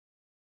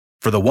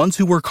For the ones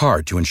who work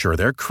hard to ensure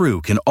their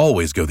crew can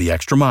always go the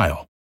extra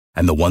mile,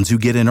 and the ones who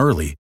get in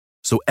early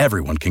so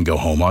everyone can go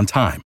home on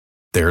time,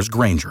 there's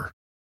Grainger,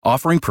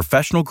 offering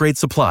professional-grade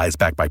supplies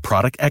backed by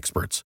product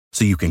experts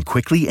so you can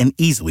quickly and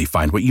easily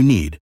find what you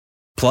need.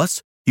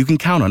 Plus, you can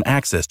count on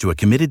access to a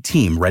committed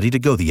team ready to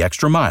go the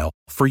extra mile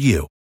for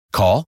you.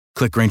 Call,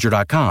 click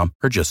Grainger.com,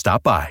 or just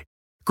stop by.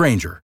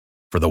 Grainger,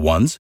 for the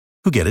ones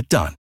who get it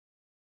done.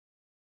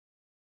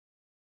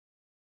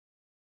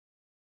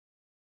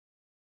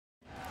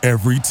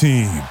 Every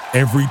team,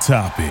 every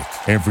topic,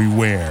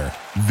 everywhere.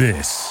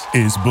 This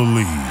is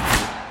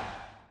Believe.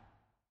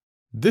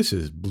 This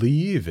is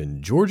Believe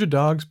in Georgia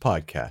Dogs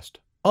podcast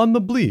on the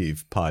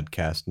Believe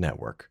Podcast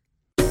Network.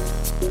 Scored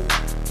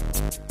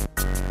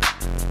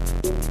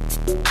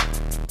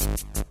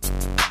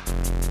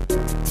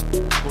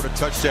a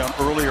touchdown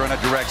earlier on a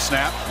direct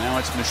snap. Now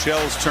it's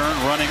Michel's turn,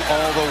 running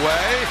all the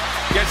way.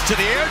 Gets to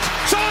the edge.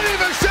 Sonny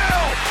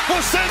Michel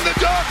will send the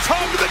Dogs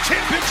home to the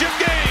championship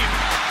game.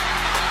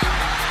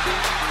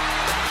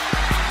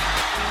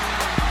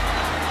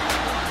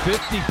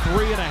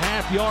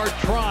 53.5-yard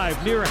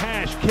drive near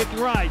hash, kick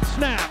right,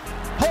 snap,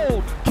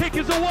 hold, kick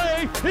is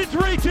away, it's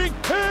reaching,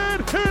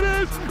 and it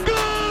is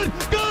good,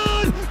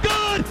 good,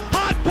 good.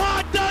 Hot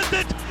Pod does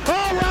it.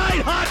 All right,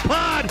 Hot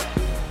Pod.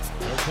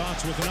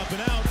 Wilcox with an up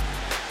and out,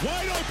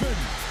 wide open.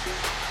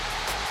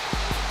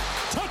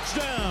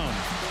 Touchdown.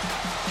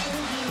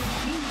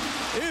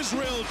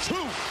 Israel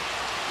Troop.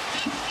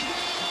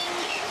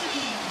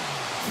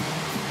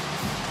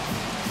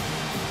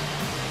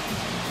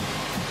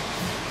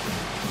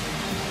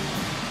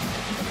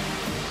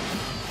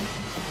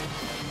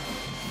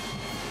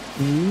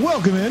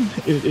 Welcome in.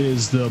 It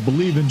is the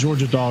Believe in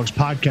Georgia Dogs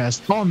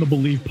podcast on the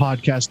Believe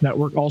Podcast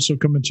Network. Also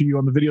coming to you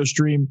on the video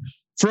stream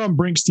from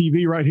Brinks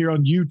TV right here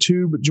on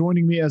YouTube.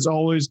 Joining me as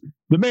always,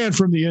 the man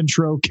from the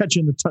intro,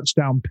 catching the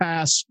touchdown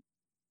pass.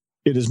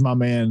 It is my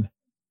man,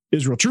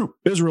 Israel Troop.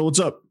 Israel, what's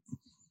up?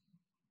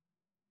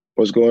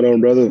 What's going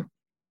on, brother?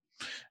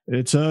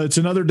 It's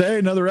another day,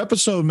 another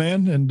episode,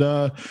 man.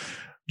 And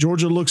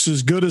Georgia looks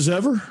as good as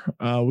ever.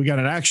 We got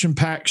an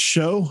action-packed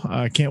show.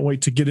 I can't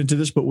wait to get into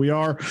this, but we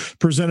are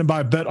presented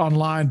by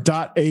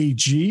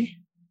betonline.ag.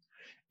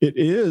 It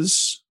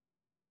is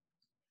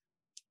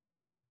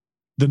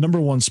the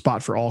number one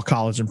spot for all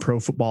college and pro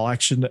football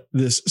action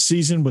this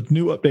season, with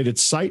new updated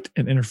site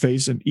and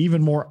interface and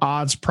even more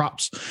odds,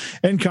 props,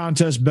 and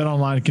contests.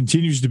 BetOnline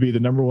continues to be the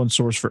number one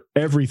source for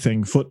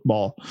everything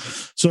football.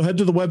 So head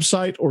to the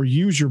website or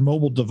use your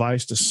mobile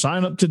device to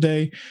sign up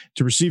today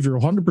to receive your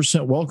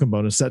 100% welcome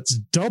bonus. That's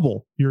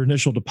double your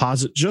initial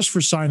deposit just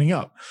for signing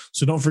up.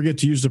 So don't forget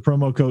to use the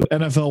promo code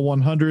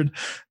NFL100.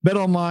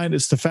 BetOnline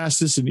is the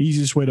fastest and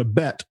easiest way to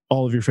bet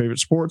all of your favorite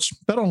sports.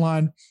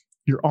 BetOnline,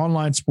 your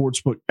online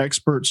sportsbook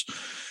experts.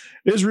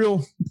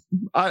 Israel,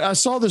 I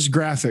saw this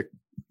graphic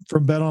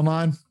from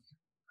BetOnline.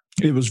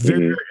 It was very,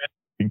 very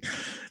interesting.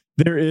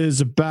 There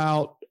is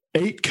about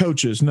 10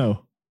 coaches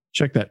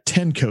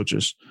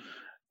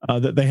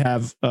that they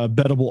have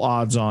bettable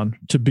odds on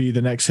to be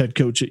the next head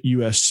coach at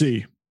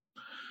USC.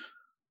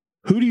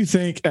 Who do you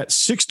think at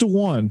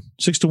 6-1?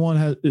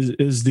 6-1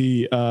 is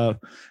the I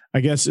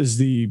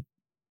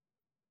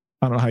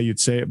don't know how you'd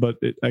say it, but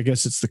I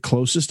guess it's the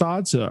closest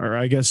odds, or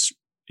I guess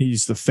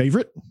he's the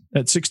favorite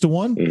at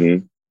 6-1.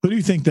 Mm-hmm. Who do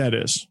you think that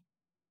is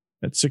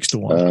at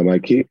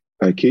 6-1?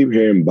 I keep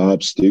hearing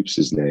Bob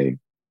Stoops' name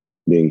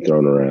being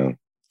thrown around.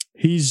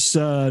 He's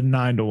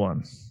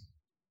 9-1.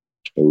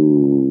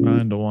 Ooh.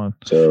 9-1.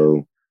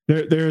 So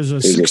there's a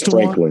 6-1.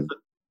 Franklin?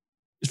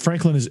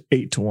 Franklin is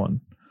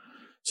 8-1.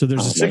 So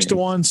there's a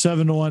 6-1,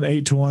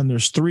 7-1, 8-1.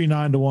 There's 3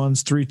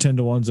 9-1s, 3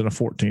 10-1s, and a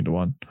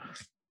 14-1.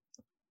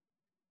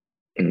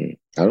 I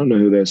don't know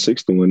who that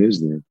 6-1 is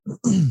then.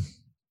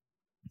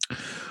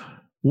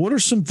 What are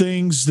some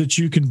things that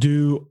you can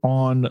do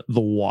on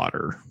the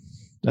water?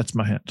 That's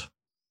my hint.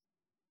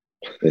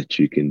 That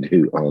you can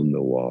do on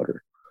the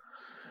water.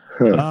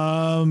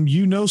 Huh.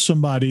 You know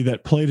somebody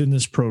that played in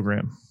this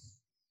program.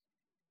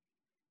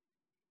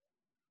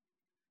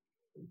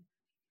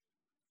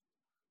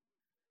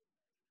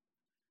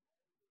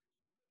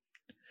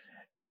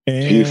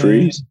 Hugh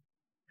Freeze?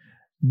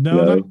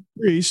 No, not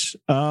Freeze.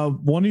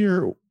 One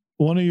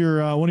of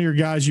your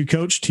guys you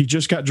coached, he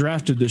just got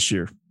drafted this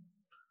year.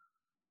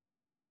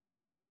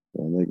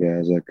 One of the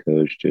guys I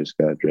coached just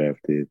got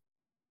drafted.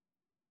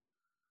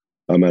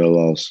 I'm at a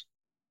loss.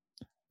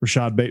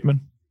 Rashad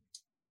Bateman.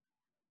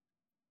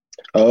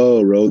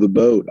 Oh, row the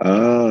boat.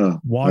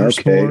 Water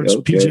sports.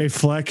 Okay. PJ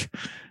Fleck.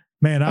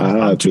 Man,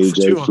 I'm 2 for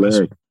 2 on this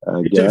one.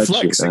 I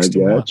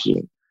got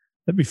you.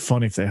 That'd be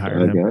funny if they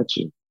hired him. I got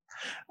you.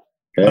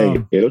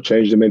 Hey, it'll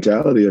change the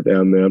mentality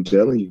down there. I'm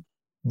telling you.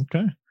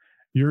 Okay.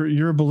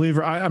 You're a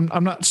believer.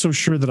 I'm not so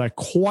sure that I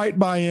quite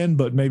buy in,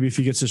 but maybe if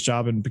he gets this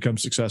job and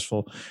becomes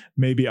successful,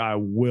 maybe I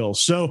will.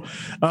 So,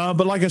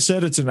 but like I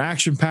said, it's an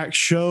action-packed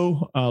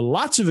show.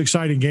 Lots of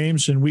exciting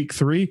games in week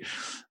 3.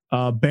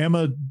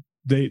 Bama,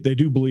 they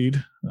do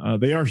bleed.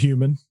 They are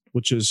human,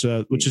 which is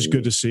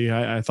good to see.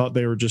 I thought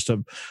they were just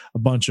a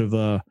bunch of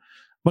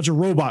bunch of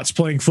robots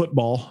playing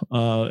football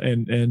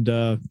and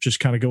just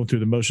kind of going through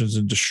the motions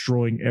and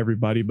destroying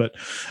everybody. But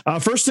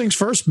first things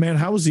first, man,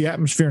 how was the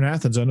atmosphere in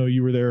Athens? I know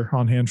you were there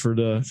on hand for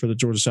the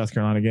Georgia South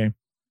Carolina game.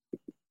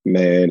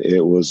 Man,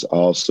 it was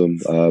awesome.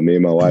 Me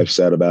and my wife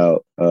sat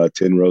about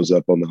 10 rows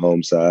up on the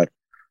home side.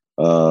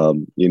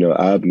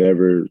 I've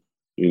never,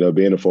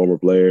 being a former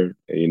player,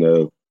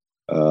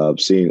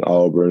 seeing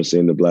Auburn,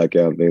 seeing the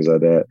blackout and things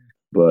like that.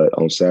 But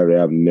on Saturday,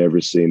 I've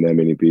never seen that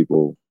many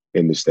people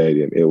in the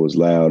stadium. It was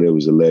loud. It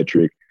was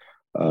electric.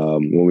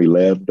 When we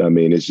left,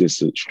 it's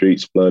just the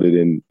streets flooded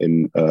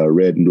in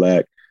red and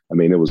black.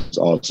 It was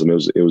awesome.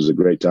 It was a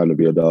great time to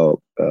be a Dog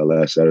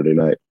last Saturday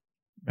night.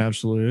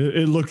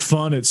 Absolutely. It looked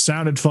fun. It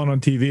sounded fun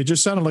on TV. It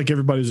just sounded like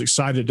everybody was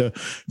excited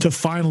to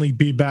finally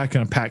be back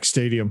in a packed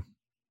stadium.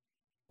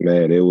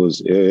 Man, it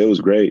was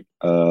great.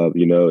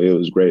 It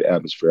was great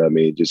atmosphere.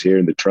 Just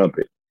hearing the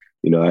trumpet.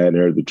 I hadn't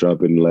heard the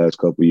trumpet in the last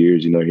couple of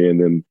years. Hearing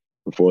them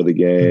before the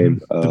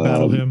game,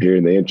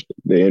 hearing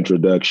the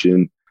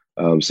introduction,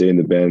 seeing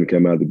the band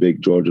come out, the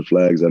big Georgia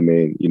flags.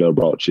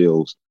 Brought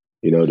chills,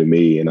 to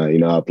me. And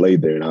I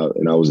played there,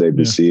 and I was able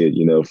to see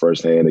it,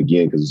 firsthand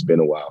again because it's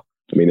been a while.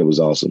 It was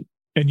awesome.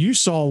 And you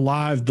saw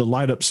live the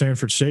light up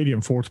Sanford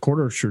Stadium fourth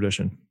quarter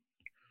tradition.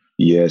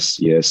 Yes,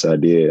 I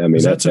did.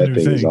 That thing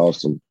is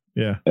awesome.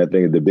 Yeah, I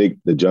think the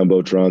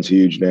Jumbotron's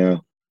huge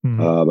now.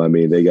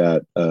 Mm-hmm. They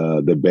got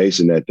the bass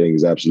in that thing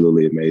is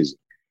absolutely amazing.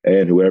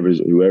 And whoever's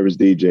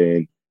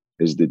DJing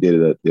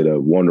did a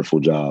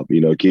wonderful job.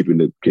 Keeping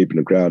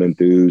the crowd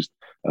enthused.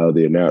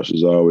 The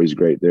announcers are always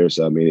great there.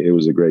 So it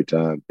was a great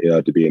time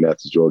to be in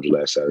Athens, Georgia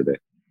last Saturday.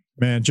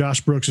 Man, Josh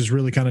Brooks has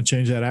really kind of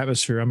changed that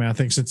atmosphere. I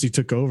think since he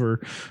took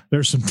over,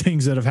 there's some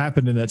things that have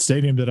happened in that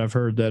stadium that I've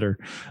heard that are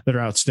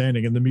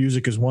outstanding, and the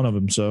music is one of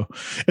them. So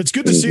it's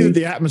good to see that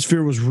the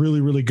atmosphere was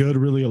really, really good,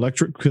 really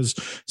electric, because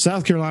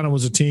South Carolina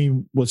was a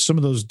team with some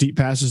of those deep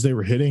passes they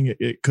were hitting.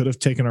 It could have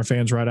taken our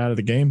fans right out of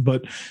the game,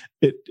 but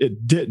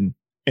it didn't.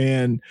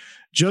 And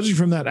judging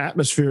from that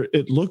atmosphere,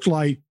 it looked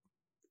like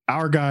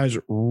our guys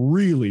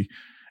really,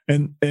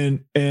 and I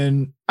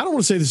don't want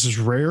to say this is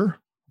rare,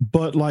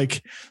 but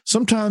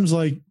sometimes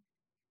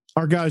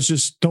our guys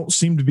just don't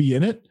seem to be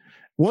in it.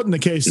 Wasn't the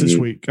case this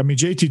week.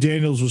 JT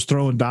Daniels was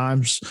throwing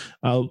dimes,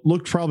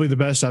 looked probably the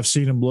best I've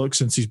seen him look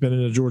since he's been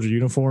in a Georgia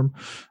uniform.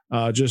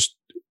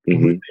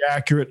 Really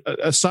accurate.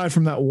 Aside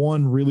from that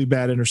one really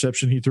bad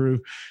interception he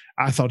threw,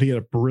 I thought he had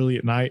a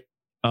brilliant night.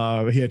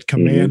 He had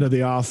command of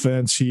the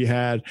offense. He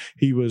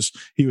was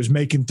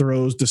making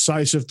throws,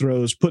 decisive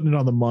throws, putting it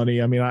on the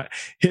money.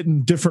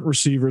 Hitting different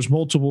receivers,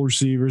 multiple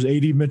receivers.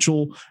 AD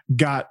Mitchell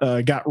got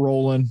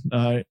rolling,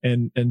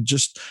 and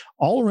just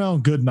all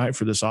around good night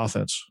for this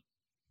offense.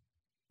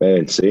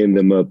 Man, seeing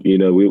them up,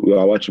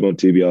 I watch them on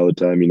TV all the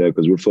time,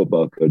 because we're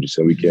football coaches,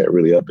 so we can't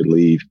really up and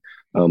leave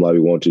like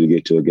we want to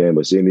get to a game.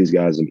 But seeing these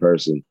guys in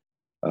person,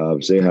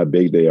 seeing how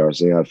big they are,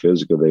 seeing how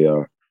physical they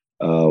are,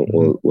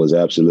 was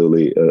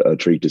absolutely a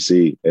treat to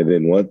see. And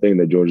then one thing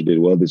that Georgia did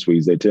well this week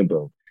is they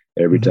tempo.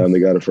 Every time they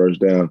got a first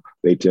down,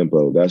 they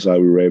tempo. That's how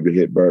we were able to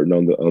hit Burton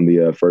on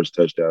the first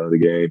touchdown of the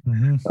game.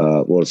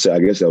 I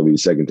guess that'll be the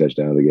second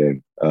touchdown of the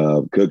game.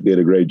 Cook did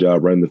a great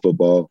job running the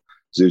football.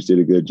 Zeus did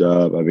a good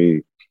job.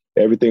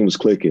 Everything was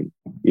clicking.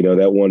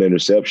 That one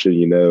interception,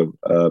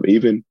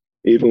 even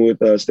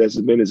with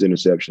Stetson Bennett's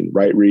interception,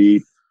 right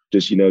read,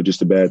 just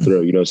a bad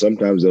throw.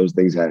 Sometimes those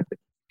things happen.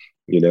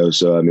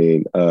 So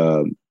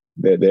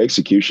the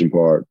execution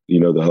part,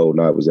 the whole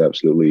night was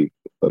absolutely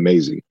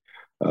amazing.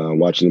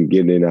 Watching them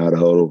getting in and out of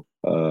huddle,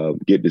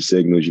 get the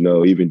signals,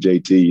 even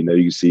JT, you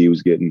can see he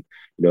was getting,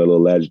 a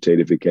little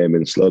agitated if it came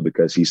in slow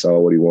because he saw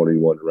what he wanted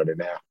to run it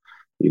now.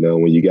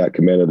 When you got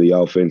command of the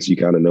offense, you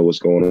kind of know what's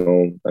going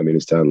on.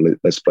 It's time,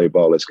 let's play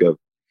ball, let's go.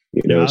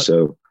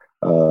 So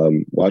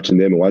watching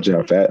them and watching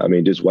how fast,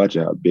 just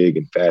watching how big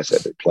and fast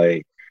that they're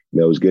playing.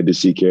 It was good to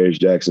see Karis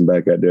Jackson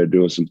back out there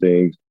doing some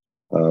things.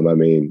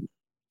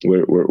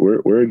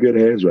 We're in good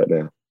hands right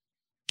now.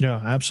 Yeah,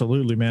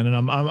 absolutely, man.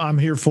 And I'm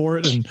here for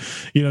it. And,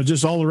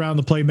 just all around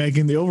the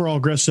playmaking, the overall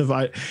aggressive.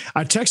 I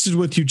texted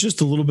with you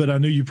just a little bit. I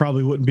knew you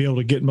probably wouldn't be able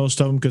to get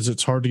most of them because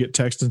it's hard to get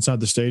text inside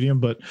the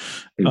stadium. But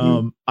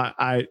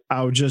I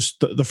would just,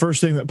 the first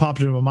thing that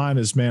popped into my mind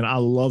is, man, I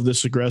love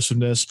this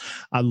aggressiveness.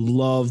 I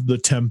love the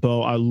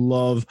tempo. I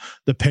love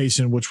the pace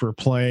in which we're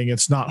playing.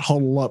 It's not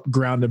huddle up,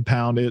 ground and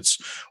pound. It's,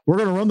 we're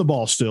going to run the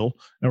ball still,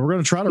 and we're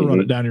going to try to run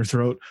it down your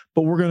throat,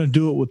 but we're going to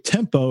do it with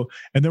tempo,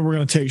 and then we're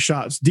going to take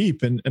shots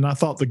deep. And I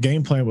thought the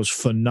game plan was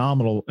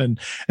phenomenal. And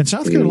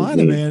South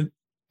Carolina, man,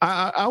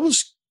 I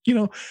was,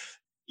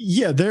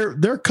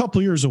 they're a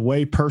couple years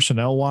away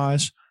personnel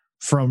wise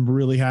from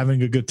really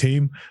having a good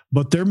team,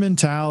 but their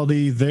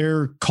mentality,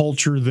 their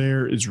culture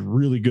there is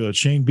really good.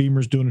 Shane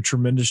Beamer's doing a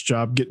tremendous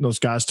job getting those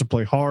guys to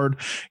play hard,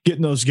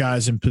 getting those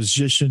guys in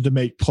position to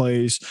make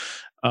plays.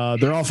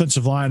 Their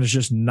offensive line is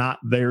just not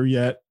there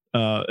yet.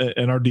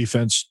 And our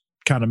defense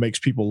kind of makes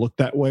people look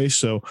that way.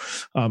 So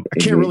I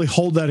can't really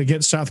hold that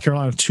against South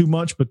Carolina too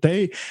much, but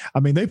they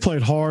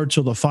played hard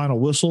till the final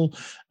whistle.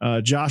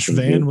 Josh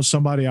Vann was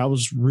somebody I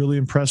was really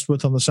impressed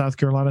with on the South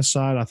Carolina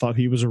side. I thought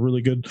he was a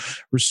really good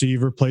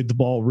receiver, played the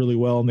ball really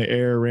well in the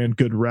air, ran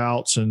good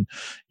routes. And,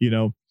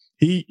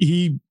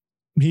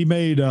 he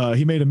made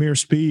Amir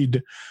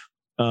Speed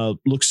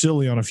look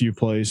silly on a few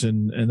plays.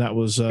 And that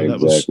was,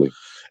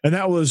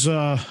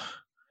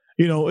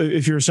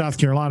 if you're a South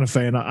Carolina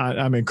fan,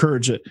 I'm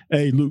encouraged that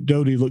A, Luke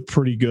Doty looked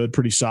pretty good,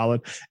 pretty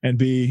solid, and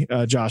B,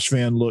 Josh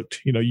Vann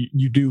looked,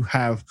 you do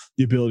have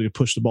the ability to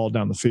push the ball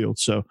down the field.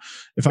 So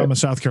if I'm a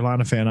South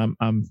Carolina fan,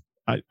 I'm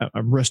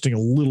resting a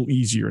little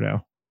easier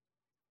now.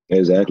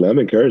 Exactly. I'm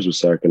encouraged with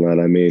South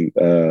Carolina. I mean,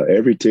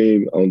 every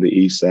team on the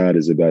East side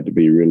is about to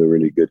be really,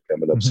 really good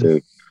coming up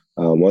soon.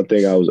 One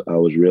thing I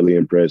was really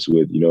impressed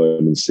with,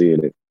 and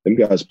seeing it, them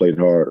guys played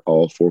hard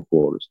all 4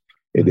 quarters.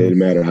 It didn't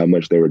matter how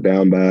much they were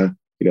down by.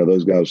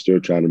 Those guys were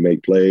still trying to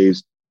make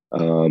plays.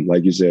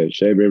 Like you said,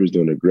 Shane Beamer's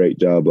doing a great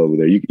job over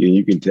there.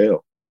 You can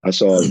tell. I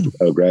saw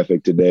a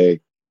graphic today.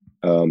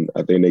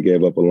 I think they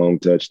gave up a long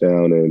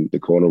touchdown, and the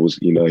corner was,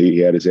 he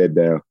had his head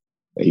down.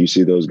 And you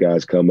see those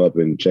guys come up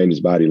and change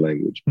his body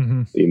language.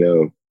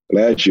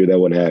 Last year that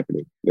wasn't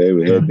happening. They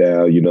were head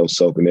down,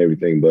 soaking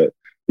everything. But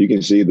you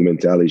can see the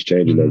mentality's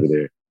changing over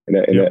there.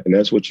 And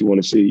that's what you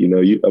want to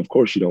see. Of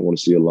course you don't want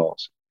to see a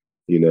loss.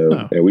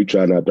 And we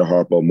try not to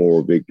harp on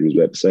moral victories,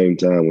 but at the same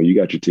time, when you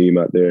got your team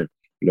out there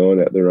knowing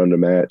that they're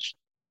undermatched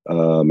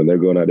and they're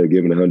going out there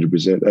giving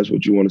 100%, that's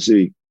what you want to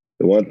see.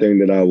 The one thing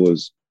that I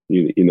was,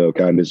 kind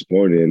of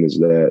disappointed in is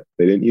that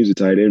they didn't use the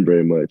tight end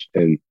very much.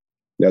 And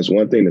that's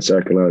one thing that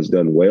South Carolina's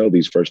done well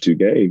these first 2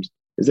 games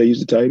is they use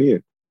the tight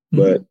end.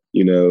 But,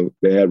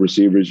 they had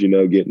receivers,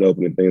 getting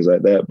open and things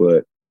like that.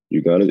 But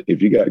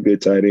if you got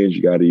good tight ends,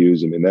 you got to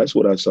use them. And that's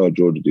what I saw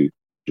Georgia do.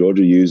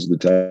 Georgia uses the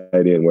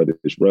tight end, whether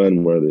it's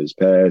run, whether it's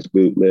pass,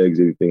 bootlegs,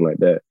 anything like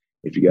that.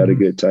 If you got a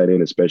good tight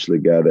end, especially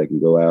a guy that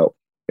can go out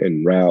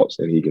and routes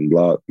and he can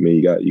block,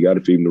 you got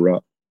to feed him the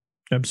rock.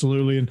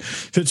 Absolutely. And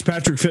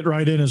Fitzpatrick fit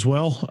right in as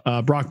well.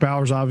 Brock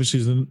Bowers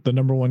obviously is the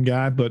number 1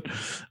 guy, but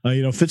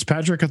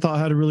Fitzpatrick I thought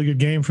had a really good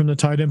game from the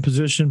tight end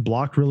position,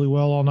 blocked really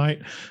well all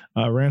night,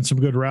 ran some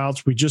good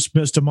routes. We just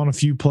missed him on a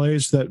few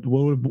plays that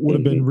would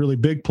have been really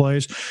big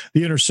plays.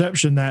 The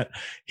interception that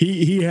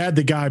he had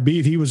the guy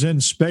beat, he was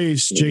in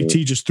space.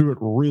 JT just threw it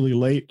really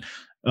late.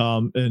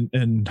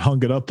 And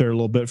hung it up there a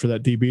little bit for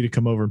that DB to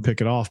come over and pick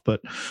it off.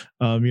 But,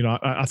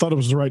 I thought it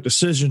was the right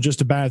decision,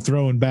 just a bad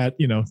throw and bad,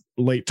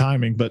 late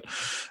timing. But,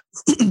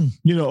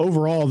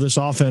 overall this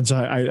offense,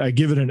 I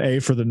give it an A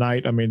for the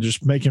night. I mean,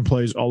 just making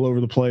plays all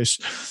over the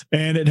place.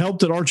 And it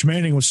helped that Arch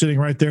Manning was sitting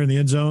right there in the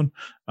end zone,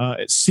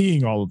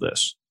 seeing all of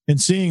this and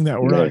seeing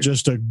that we're not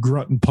just a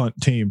grunt and punt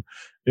team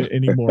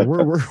anymore.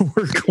 We're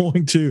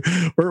going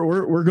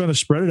to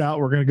spread it out.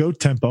 We're going to go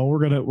tempo. We're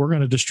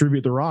going to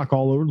distribute the rock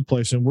all over the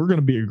place, and we're going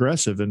to be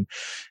aggressive and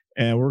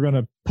we're going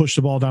to push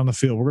the ball down the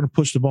field. We're going to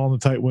push the ball in the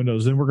tight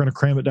windows. Then we're going to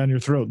cram it down your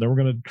throat. Then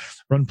we're going to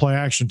run play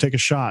action, take a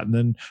shot, and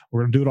then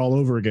we're going to do it all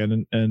over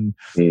again. And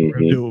we're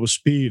going to do it with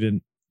speed.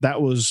 And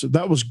that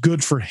was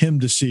good for him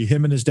to see,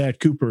 him and his dad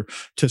Cooper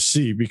to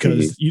see,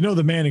 because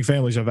the Manning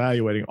family's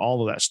evaluating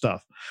all of that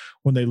stuff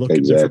when they look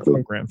at different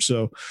programs.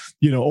 So,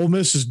 Ole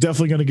Miss is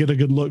definitely going to get a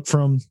good look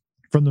from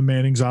the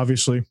Mannings,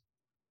 obviously.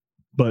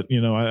 But,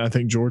 I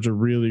think Georgia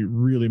really,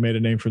 really made a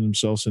name for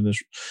themselves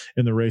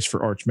in the race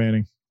for Arch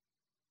Manning.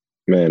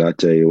 Man, I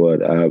tell you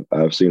what,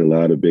 I've seen a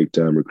lot of big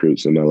time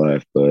recruits in my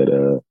life, but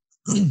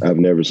I've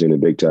never seen a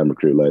big time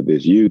recruit like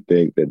this. You'd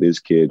think that this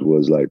kid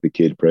was like the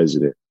kid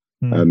president.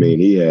 I mean,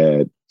 he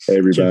had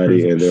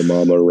everybody and their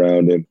mama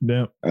around him.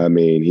 Yeah. I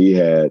mean, he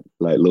had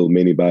like little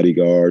mini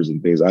bodyguards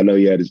and things. I know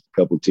he had a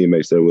couple of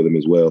teammates there with him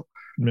as well.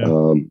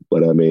 Yeah.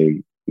 But I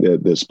mean,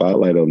 the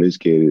spotlight on this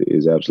kid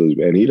is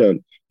absolutely,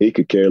 and he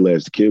could care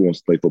less. The kid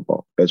wants to play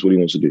football. That's what he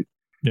wants to do.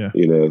 Yeah.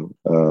 And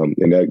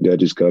that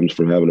just comes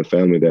from having a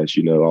family that's,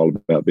 all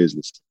about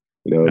business.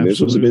 And this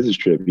was a business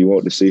trip. He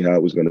wanted to see how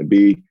it was going to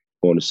be. He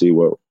wanted to see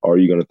are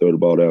you going to throw the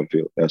ball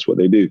downfield? That's what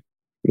they do.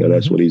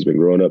 That's what he's been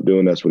growing up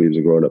doing. That's what he's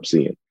been growing up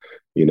seeing.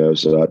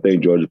 So I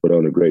think Georgia put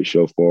on a great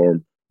show for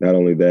him. Not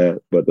only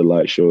that, but the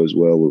light show as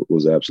well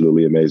was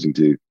absolutely amazing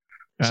too.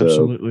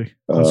 Absolutely.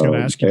 So, I was going to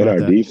ask you about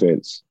that.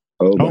 Defense.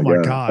 Oh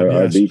my God.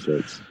 Our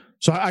defense.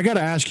 So I got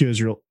to ask you,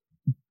 Israel,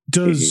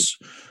 does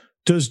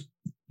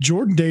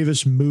Jordan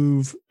Davis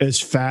move as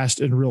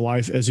fast in real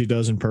life as he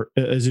does on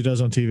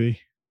TV,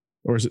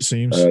 or as it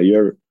seems?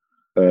 You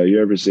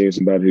ever seen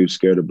somebody who's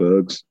scared of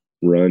bugs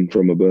run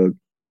from a bug?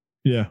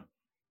 Yeah.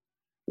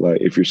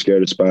 Like if you're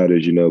scared of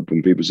spiders,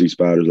 when people see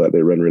spiders, like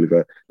they run really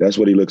fast. That's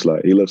what he looks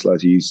like. He looks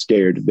like he's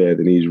scared to death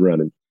and he's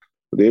running.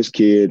 But this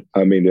kid,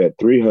 I mean, at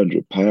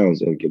 300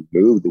 pounds and can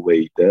move the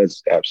way he does,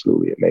 is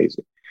absolutely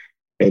amazing.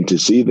 And to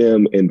see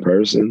them in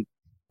person,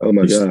 oh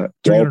my God.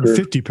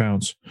 350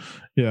 pounds.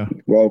 Yeah.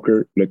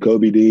 Walker,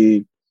 Nakobe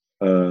Dean,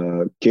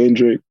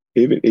 Kendrick,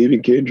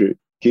 even Kendrick,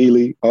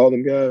 Keeley, all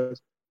them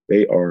guys,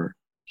 they are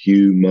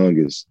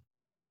humongous.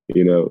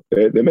 You know,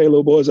 they made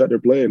little boys out there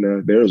playing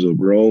now. There's a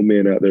grown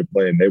men out there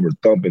playing. They were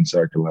thumping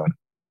South Carolina.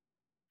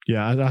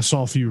 Yeah, I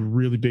saw a few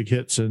really big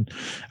hits, and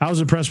I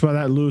was impressed by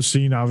that Lewis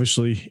scene,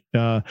 obviously.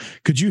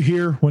 Could you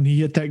hear when he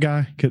hit that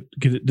guy?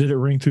 Did it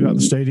ring throughout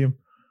the stadium?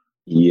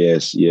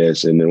 Yes.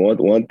 And then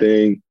one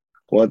thing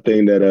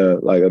that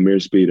like Amir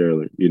Speed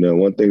earlier, you know,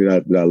 one thing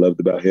that I loved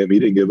about him, he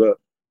didn't give up.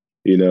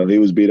 You know, he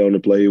was beat on the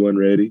play, he wasn't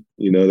ready.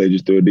 You know, they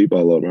just threw a deep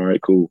ball on him. All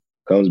right, cool.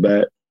 Comes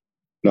back,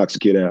 knocks the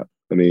kid out.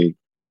 I mean,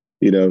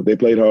 you know, they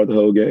played hard the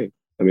whole game.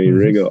 I mean,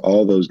 Ringo,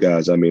 all those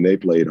guys, I mean, they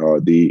played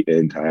hard the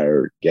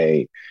entire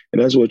game.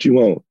 And that's what you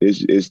want.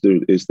 It's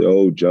the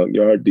old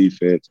junkyard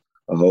defense,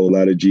 a whole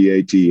lot of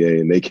GATA,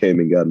 and they came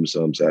and got them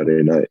some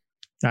Saturday night.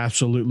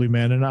 Absolutely,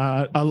 man. And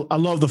I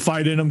love the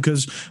fight in them,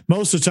 because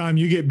most of the time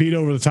you get beat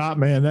over the top,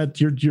 man,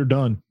 that you're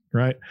done,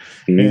 right?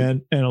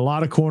 And a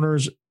lot of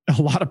corners,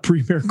 a lot of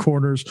premier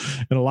corners,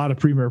 and a lot of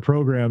premier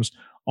programs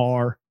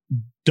are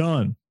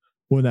done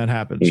when that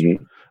happens.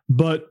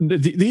 But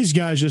these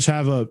guys just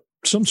have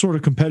some sort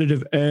of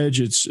competitive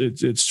edge. It's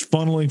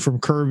funneling from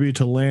Kirby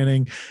to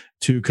Lanning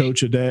to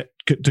Coach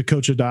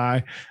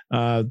Adai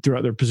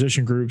throughout their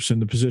position groups in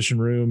the position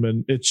room,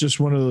 and it's just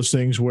one of those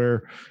things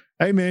where,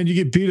 hey man, you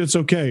get beat, it's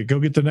okay. Go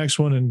get the next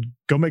one and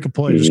go make a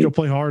play. Just go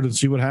play hard and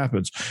see what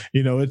happens.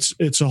 You know,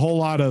 it's a whole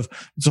lot of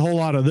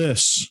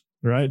this,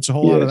 right? It's a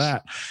whole lot of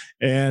that,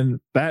 and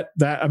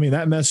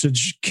that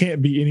message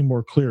can't be any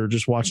more clear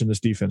just watching this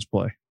defense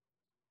play.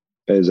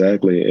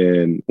 Exactly.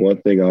 And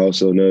one thing I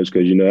also know is,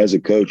 because, you know, as a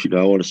coach, you know,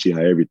 I want to see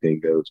how everything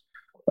goes.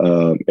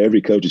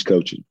 Every coach is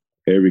coaching.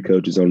 Every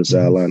coach is on the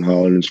sideline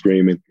hollering and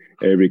screaming.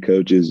 Every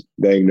coach is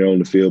dang near on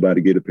the field about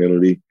to get a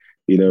penalty,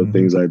 you know,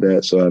 things like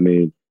that. So, I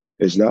mean,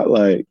 it's not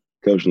like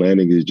Coach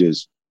Lanning is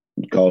just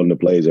calling the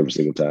plays every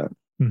single time.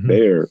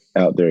 They're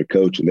out there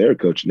coaching. They're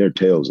coaching their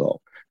tails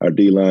off. Our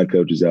D-line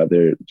coach is out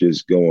there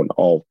just going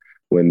off.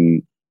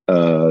 When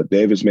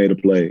Davis made a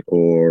play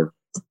or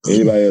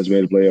anybody else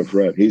made a play up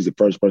front, he's the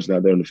first person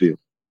out there on the field.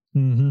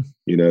 You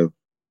know,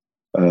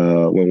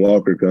 when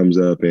Walker comes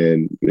up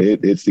and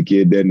hits the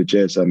kid dead in the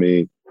chest, I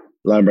mean,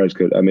 linebackers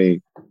could. I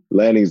mean,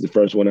 Lanning's the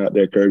first one out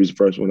there. Kirby's the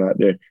first one out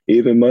there.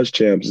 Even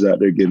Muschamp is out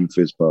there getting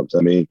fist bumps.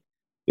 I mean,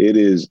 it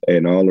is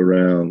an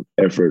all-around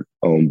effort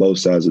on both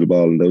sides of the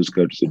ball, and those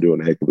coaches are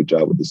doing a heck of a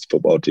job with this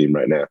football team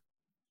right now.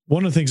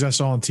 One of the things I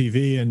saw on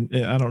TV, and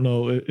I don't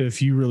know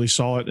if you really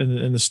saw it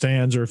in the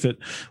stands or if it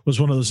was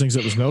one of those things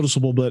that was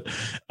noticeable, but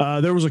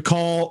there was a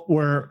call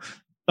where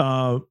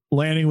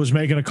Lanning was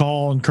making a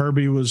call and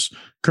Kirby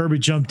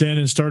jumped in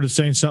and started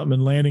saying something,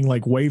 and Lanning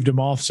like waved him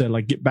off, said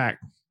like, "Get back,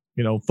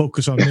 you know,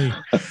 focus on me."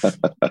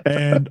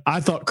 And I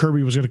thought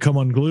Kirby was going to come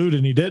unglued,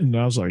 and he didn't.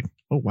 I was like,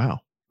 oh, wow.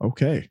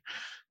 Okay,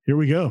 here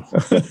we go.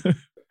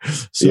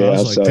 So yeah, I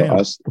was like, damn,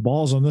 the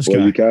ball's on this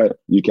guy.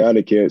 You kind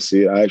of can't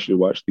see it. I actually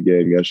watched the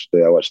game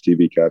yesterday. I watched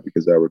TV copy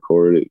because I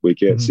recorded it. We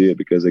can't see it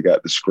because they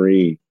got the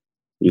screen,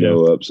 you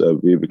know, up, so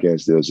people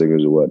can't steal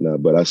signals or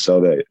whatnot. But I saw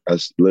that. I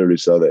literally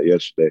saw that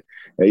yesterday.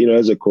 And, you know,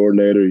 as a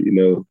coordinator, you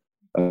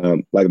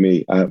know, like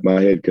me, my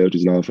head coach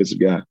is an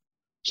offensive guy.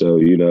 So,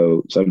 you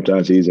know,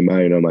 sometimes he's in my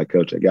ear and I'm like,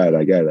 Coach, I got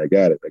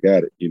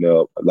it. You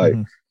know, like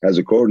as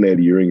a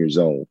coordinator, you're in your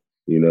zone.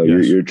 You know,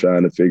 you're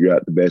trying to figure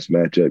out the best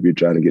matchup. You're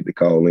trying to get the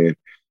call in.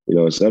 You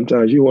know,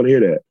 sometimes you want to hear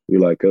that.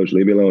 You're like, Coach,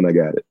 leave me alone. I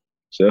got it.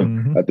 So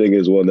I think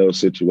it's one of those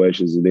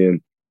situations. And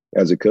then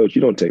as a coach,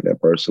 you don't take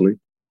that personally.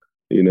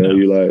 You know,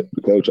 you're like,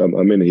 Coach, I'm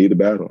in the heat of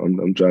battle.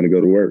 I'm trying to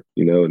go to work,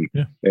 you know,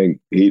 and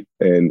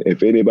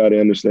if anybody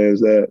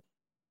understands that,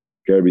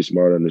 Kirby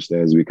Smart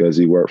understands, because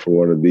he worked for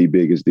one of the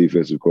biggest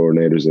defensive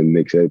coordinators in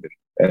Nick Saban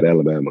at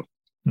Alabama.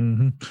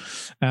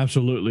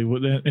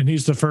 Absolutely. And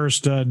he's the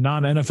first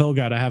non-NFL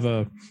guy to have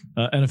a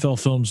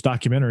NFL Films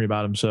documentary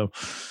about him. So,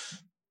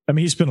 I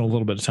mean, he spent a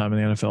little bit of time in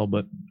the NFL,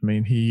 but I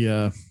mean, he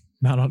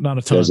not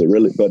a ton. Does it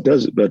really? But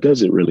does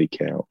it really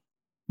count?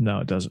 No,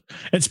 it doesn't.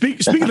 And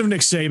speaking of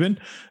Nick Saban,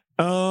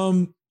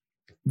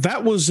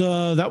 that was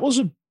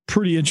a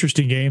pretty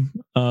interesting game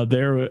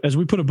there. As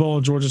we put a bow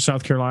on Georgia,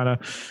 South Carolina,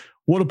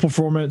 what a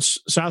performance!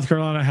 South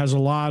Carolina has a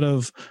lot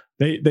of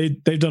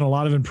they've done a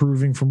lot of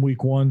improving from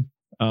week one.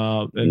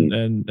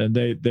 And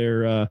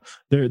they're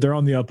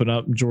on the up and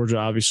up. Georgia,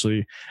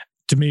 obviously,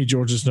 to me,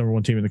 Georgia's number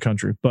one team in the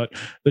country. But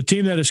the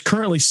team that is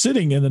currently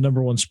sitting in the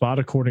number one spot,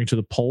 according to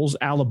the polls,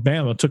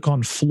 Alabama, took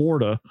on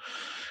Florida.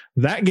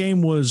 That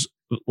game was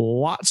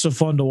lots of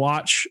fun to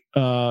watch.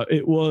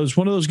 It was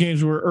one of those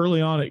games where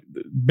early on,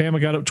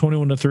 Bama got up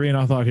 21-3, and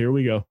I thought, here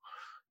we go,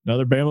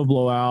 another Bama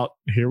blowout.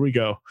 Here we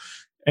go,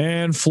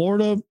 and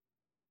Florida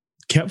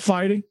kept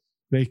fighting.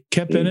 They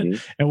kept in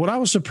it. And what I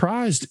was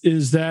surprised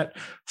is that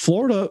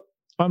Florida,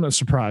 I'm not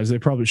surprised. They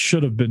probably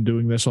should have been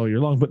doing this all year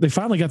long, but they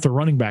finally got the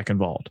running back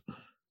involved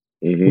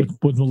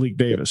with Malik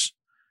Davis.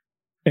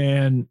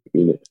 And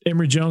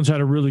Emory Jones had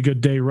a really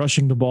good day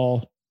rushing the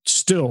ball.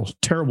 Still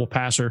terrible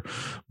passer.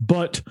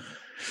 But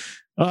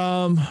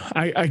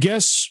I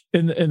guess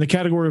in the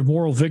category of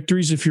moral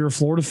victories, if you're a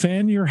Florida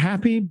fan, you're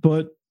happy.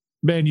 But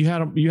man, you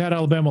had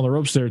Alabama on the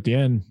ropes there at the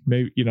end.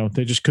 Maybe,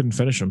 they just couldn't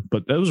finish them.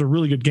 But that was a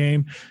really good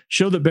game.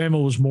 Showed that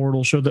Bama was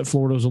mortal. Showed that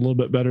Florida was a little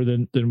bit better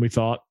than we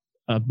thought.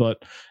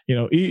 But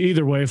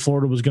either way,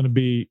 Florida was going to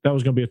be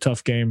a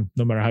tough game,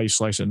 no matter how you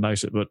slice it and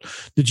dice it. But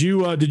did you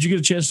get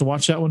a chance to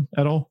watch that one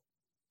at all?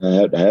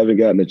 I haven't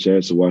gotten a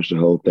chance to watch the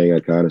whole thing. I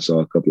kind of saw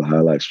a couple of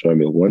highlights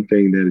from it. One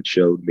thing that it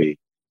showed me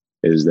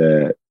is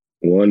that,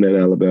 one, that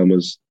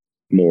Alabama's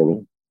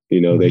mortal.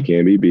 They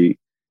can be beat.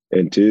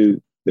 And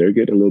two, they're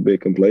getting a little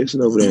bit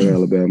complacent over there in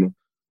Alabama.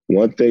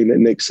 One thing that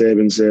Nick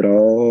Saban said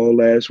all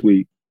last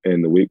week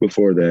and the week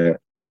before that,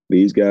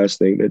 these guys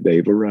think that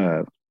they've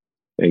arrived.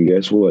 And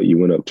guess what? You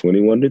went up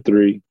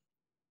 21-3,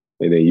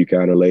 and then you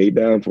kind of laid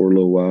down for a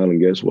little while.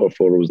 And guess what?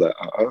 Florida was like,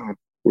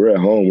 we're at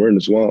home. We're in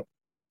the swamp.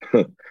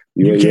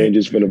 You ain't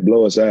just going to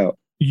blow us out.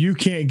 You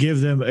can't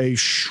give them a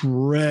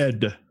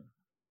shred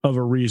of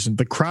a reason.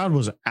 The crowd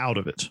was out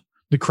of it.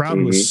 The crowd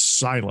was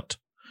silent.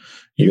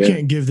 You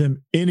can't give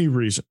them any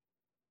reason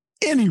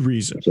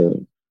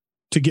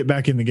to get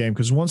back in the game,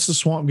 because once the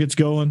swamp gets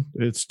going,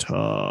 it's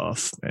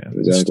tough, man.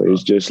 Exactly.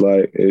 It's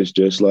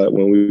just like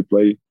when we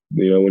play,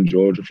 when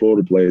Georgia,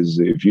 Florida plays.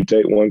 If you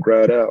take one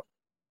crowd out,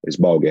 it's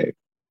ball game.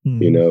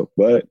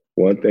 But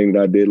one thing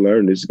that I did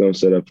learn, this is going to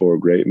set up for a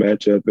great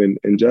matchup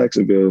in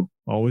Jacksonville.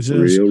 Always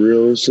is.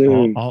 Real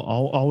soon.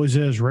 Always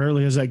is.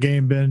 Rarely has that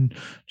game been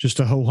just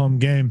a ho-hum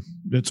game.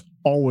 It's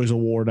always a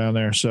war down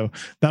there. So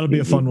that'll be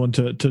a fun one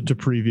to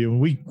preview.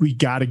 And we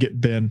got to get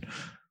Ben.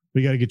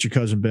 We got to get your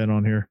cousin Ben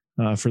on here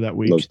for that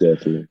week. Most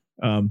definitely.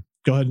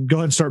 Go ahead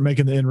and start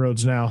making the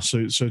inroads now so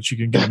that you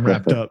can get them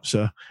wrapped up.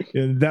 So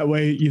that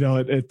way,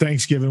 at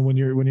Thanksgiving when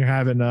you're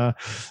having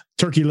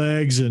turkey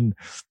legs and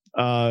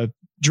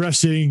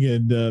dressing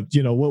and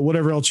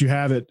whatever else you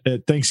have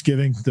at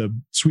Thanksgiving, the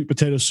sweet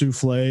potato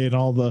souffle and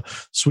all the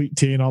sweet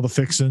tea and all the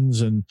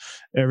fixins and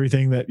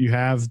everything that you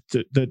have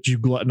that you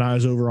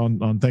gluttonize over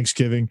on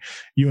Thanksgiving,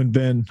 you and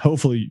Ben,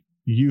 hopefully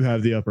you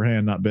have the upper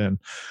hand, not Ben,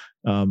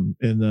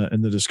 in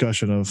the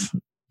discussion of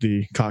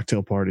the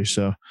cocktail party.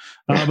 So,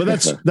 but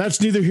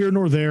that's neither here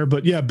nor there.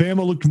 But yeah,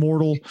 Bama looked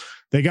mortal.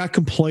 They got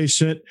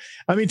complacent.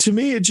 I mean, to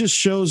me, it just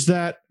shows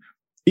that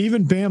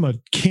even Bama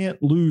can't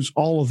lose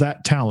all of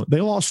that talent. They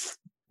lost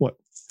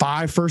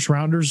 5 first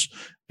rounders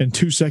and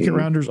 2 second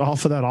rounders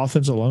off of that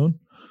offense alone.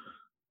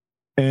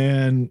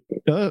 And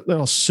they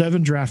lost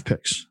 7 draft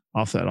picks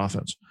off that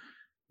offense.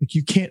 Like,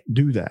 you can't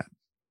do that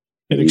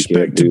and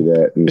expect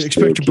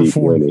to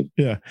perform. Winning.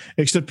 Yeah.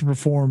 Expect to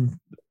perform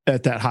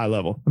at that high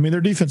level. I mean,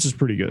 their defense is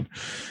pretty good.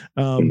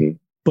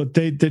 But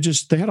they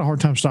had a hard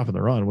time stopping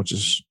the run,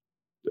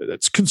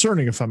 that's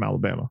concerning if I'm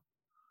Alabama.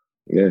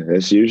 Yeah,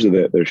 that's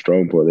usually their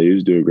strong point. They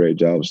usually do a great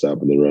job of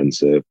stopping the run.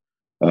 So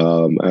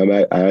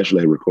I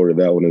actually recorded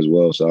that one as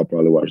well, so I'll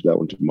probably watch that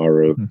one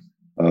tomorrow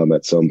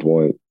at some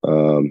point.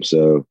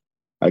 So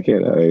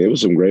it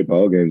was some great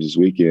ball games this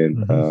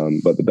weekend,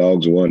 but the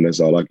Dogs won. That's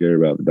all I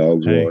care about. The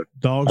Dogs won.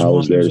 I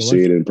was there to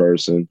see it in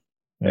person.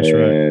 That's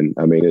right.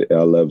 I mean,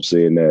 I love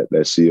seeing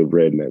that sea of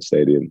red in that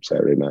stadium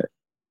Saturday night.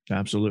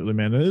 Absolutely,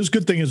 man. And it was a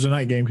good thing it's a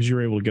night game because you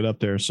were able to get up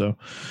there. So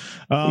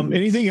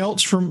anything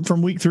else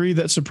from week 3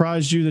 that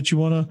surprised you that you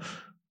want to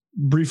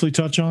briefly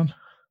touch on?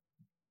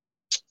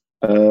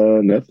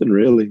 Nothing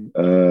really.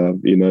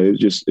 It's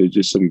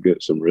just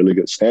some really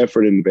good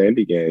Stanford and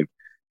Vandy game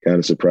kind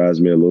of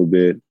surprised me a little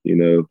bit.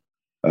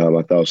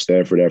 I thought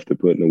Stanford, after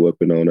putting a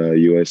whipping on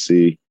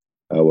USC,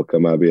 would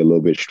come out be a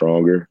little bit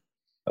stronger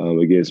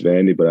against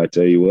Vandy. But I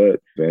tell you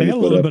what, Vandy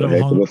put up a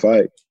heck of a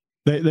fight.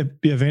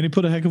 Vandy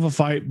put a heck of a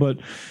fight, but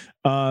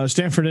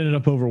Stanford ended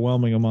up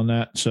overwhelming them on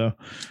that. So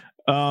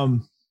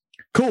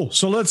cool.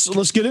 So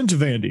let's get into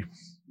Vandy.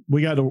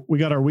 We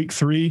got our week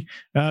 3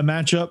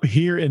 matchup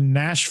here in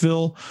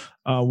Nashville.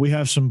 We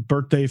have some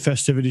birthday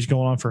festivities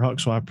going on for Huck,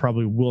 so I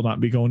probably will not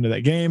be going to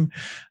that game.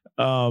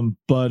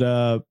 But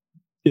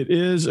it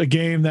is a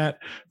game that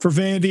for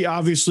Vandy,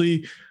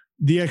 obviously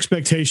the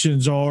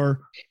expectations are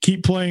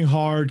keep playing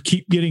hard,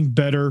 keep getting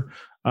better,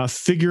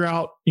 figure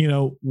out,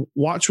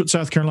 watch what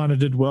South Carolina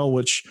did well,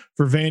 which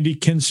for Vandy,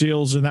 Ken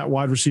Seals and that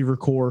wide receiver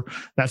core,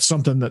 that's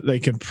something that they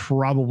can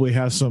probably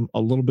have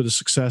a little bit of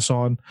success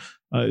on.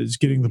 Is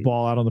getting the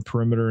ball out on the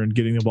perimeter and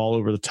getting the ball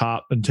over the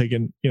top and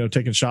taking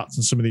shots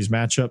in some of these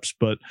matchups.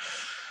 But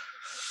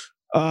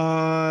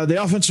the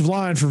offensive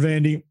line for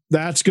Vandy,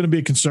 that's going to be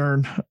a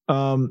concern.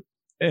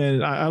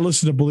 And I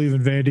listen to Believe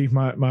in Vandy.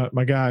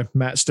 My guy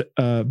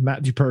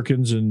Matt D.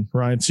 Perkins and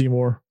Ryan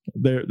Seymour,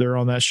 they're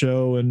on that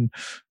show, and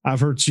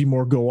I've heard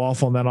Seymour go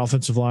off on that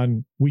offensive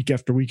line week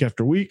after week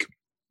after week.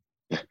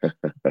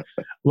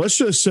 Let's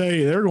just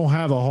say they're going to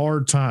have a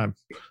hard time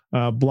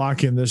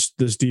blocking this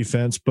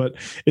defense. But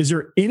is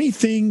there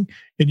anything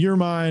in your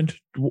mind,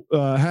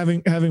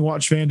 having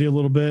watched Vandy a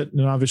little bit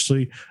and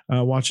obviously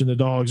watching the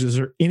Dogs, is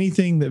there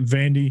anything that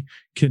Vandy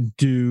can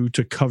do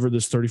to cover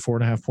this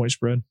 34.5 point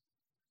spread?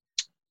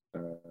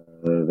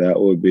 That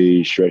would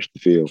be stretch the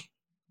field.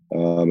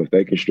 If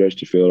they can stretch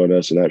the field on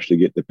us and actually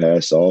get the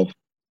pass off,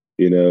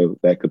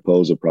 that could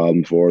pose a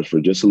problem for us for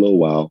just a little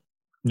while.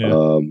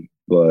 Yeah.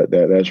 But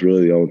that's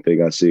really the only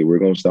thing I see. We're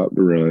going to stop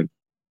the run.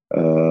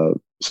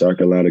 South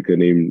Carolina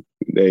couldn't even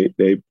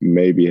they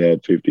maybe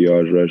had 50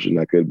 yards rushing.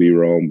 I could be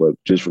wrong, but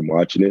just from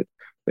watching it,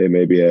 they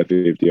maybe had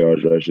 50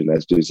 yards rushing.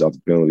 That's just off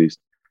the penalties.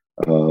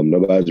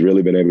 Nobody's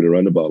really been able to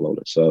run the ball on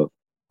it. So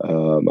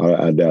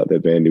I doubt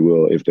that Vandy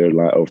will. If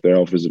their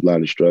offensive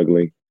line is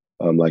struggling,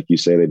 like you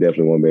say, they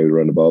definitely won't be able to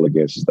run the ball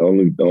against us. The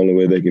only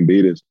way they can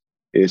beat us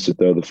is to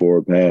throw the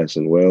forward pass.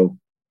 And, well,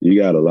 you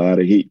got a lot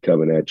of heat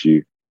coming at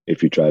you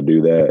if you try to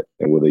do that.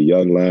 And with a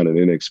young line and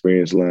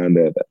inexperienced line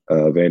that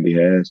Vandy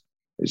has,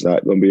 it's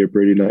not going to be a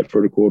pretty night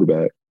for the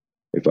quarterback.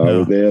 If I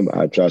were them,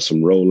 I'd try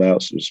some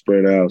rollouts, some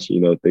sprint outs,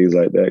 things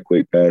like that,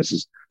 quick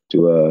passes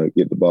to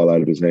get the ball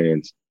out of his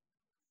hands.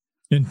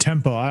 In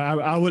tempo,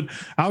 I would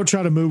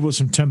try to move with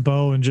some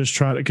tempo and just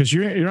try to, because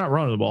you're not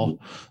running the ball,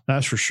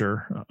 that's for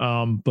sure.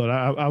 But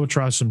I would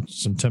try some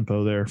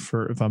tempo there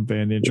for if I'm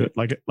Vandy,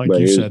 like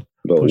you said.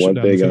 But one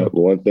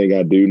thing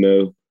I do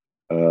know,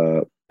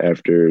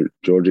 after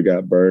Georgia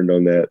got burned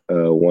on that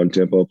one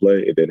tempo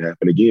play, it didn't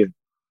happen again.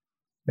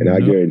 And I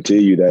guarantee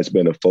you that's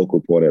been a focal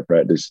point at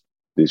practice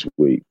this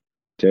week.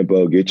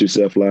 Tempo, get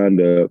yourself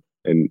lined up,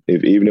 and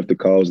even if the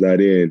call's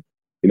not in,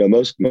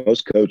 most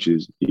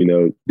coaches,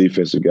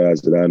 defensive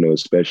guys that I know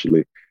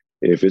especially,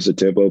 if it's a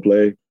tempo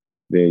play,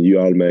 then you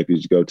automatically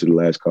just go to the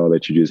last call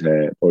that you just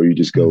had, or you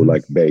just go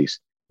like base,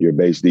 your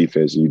base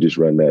defense, and you just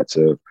run that.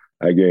 So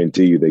I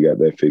guarantee you they got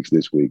that fixed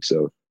this week.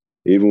 So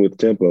even with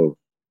tempo,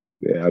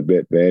 yeah, I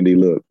bet Vandy,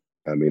 look,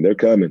 they're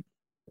coming.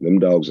 Them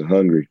dogs are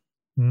hungry.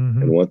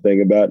 And one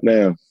thing about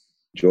now,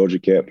 Georgia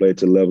can't play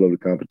to the level of the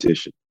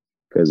competition,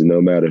 because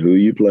no matter who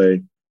you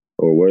play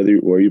or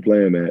where you play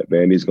them at,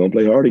 Vandy's going to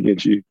play hard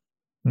against you.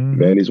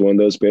 Vandy's one of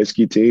those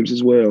pesky teams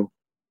as well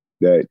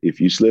that if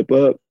you slip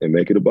up and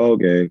make it a ball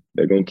game,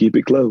 they're going to keep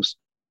it close.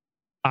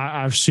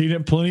 I've seen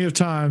it plenty of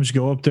times.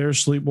 Go up there,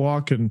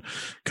 sleepwalk, and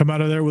come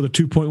out of there with a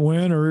 2-point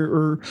win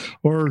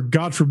or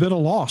God forbid a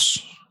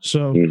loss.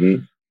 So,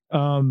 it's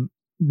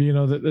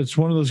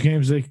one of those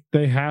games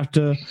they have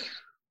to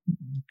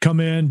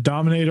come in,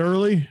 dominate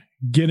early,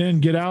 get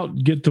in, get out,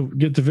 get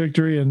the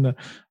victory, and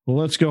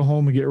let's go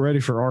home and get ready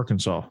for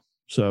Arkansas.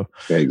 So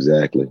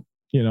exactly.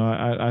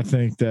 I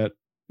think that,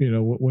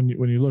 when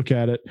you look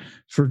at it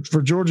for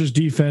Georgia's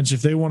defense,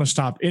 if they want to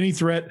stop any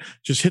threat,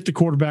 just hit the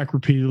quarterback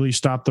repeatedly,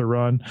 stop the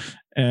run,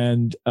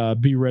 and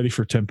be ready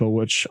for tempo,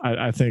 which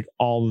I think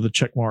all of the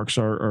check marks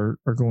are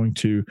going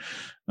to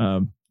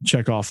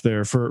check off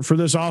there for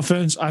this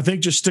offense. I think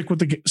just stick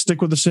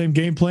with the same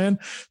game plan,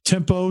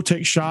 tempo,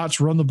 take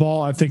shots, run the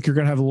ball. I think you're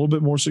going to have a little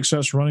bit more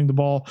success running the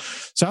ball.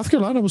 South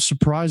Carolina was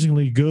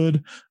surprisingly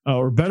good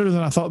or better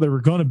than I thought they were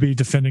going to be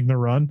defending the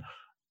run.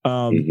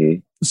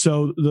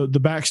 So the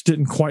backs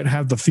didn't quite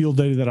have the field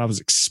data that I was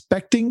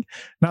expecting.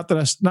 Not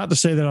to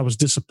say that I was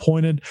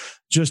disappointed,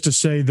 just to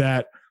say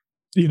that,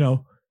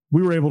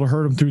 we were able to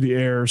hurt them through the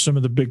air. Some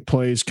of the big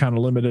plays kind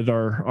of limited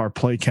our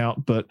play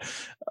count, but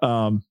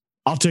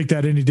I'll take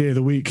that any day of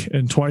the week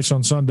and twice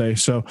on Sunday.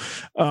 So,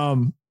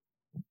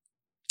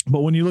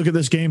 but when you look at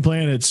this game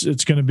plan, it's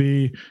going to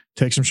be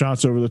take some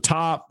shots over the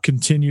top,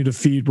 continue to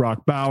feed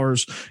Brock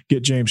Bowers,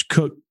 get James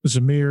Cook,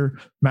 Zamir,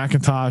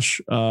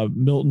 McIntosh,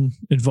 Milton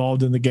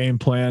involved in the game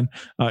plan.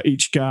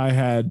 Each guy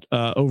had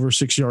over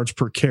 6 yards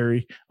per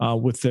carry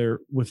with their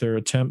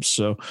attempts.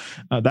 So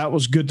that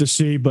was good to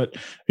see. But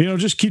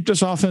just keep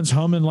this offense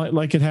humming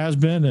like it has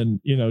been,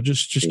 and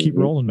just keep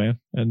rolling,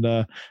 man. And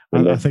I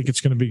think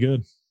it's going to be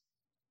good.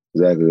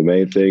 Exactly. The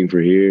main thing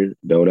for here: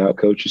 don't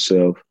outcoach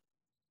yourself,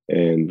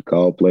 and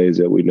call plays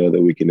that we know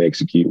that we can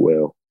execute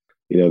well.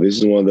 This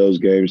is one of those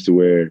games to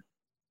where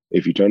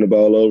if you turn the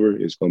ball over,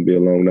 it's going to be a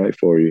long night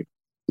for you.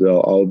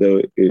 So although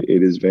it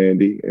is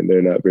Vandy and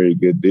they're not very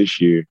good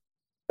this year,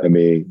 they're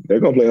going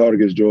to play hard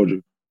against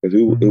Georgia. Because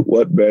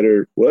what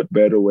better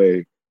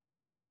way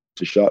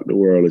to shock the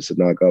world is to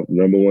knock off the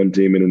number one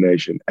team in the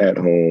nation at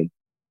home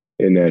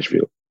in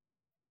Nashville.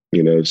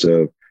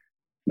 So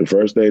the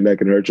first thing that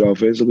can hurt you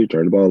offensively,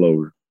 turn the ball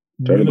over.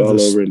 Turn the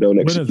ball over and don't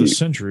execute. Win of the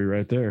century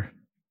right there.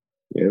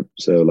 Yep.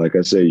 So, like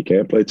I said, you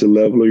can't play to the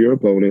level of your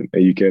opponent,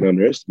 and you can't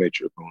underestimate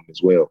your opponent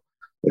as well.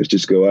 Let's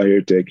just go out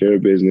here, take care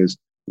of business,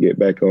 get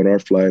back on our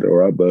flight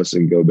or our bus,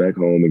 and go back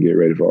home and get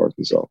ready for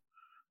Arkansas.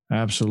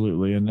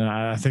 Absolutely, and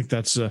I think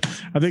that's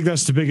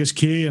the biggest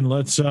key. And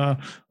let's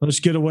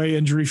get away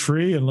injury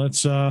free, and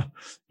let's do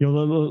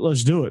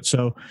it.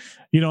 So,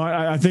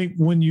 I think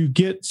when you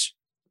get.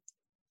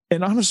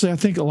 And honestly, I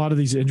think a lot of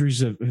these injuries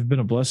have been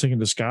a blessing in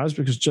disguise,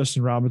 because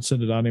Justin Robinson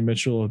and Donnie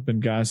Mitchell have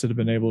been guys that have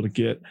been able to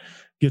get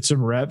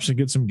some reps and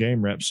get some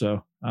game reps.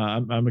 So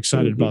I'm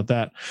excited about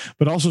that.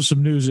 But also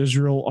some news,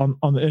 Israel,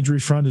 on the injury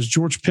front, is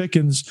George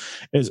Pickens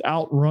is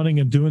out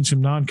running and doing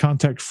some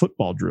non-contact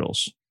football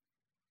drills.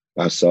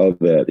 I saw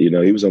that.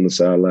 He was on the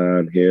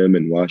sideline, him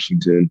and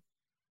Washington,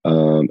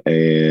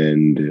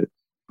 and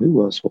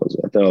who else was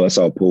it? I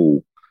saw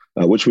Poole,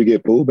 which we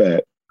get Poole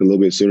back a little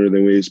bit sooner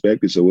than we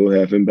expected, so we'll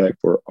have him back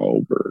for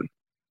Auburn.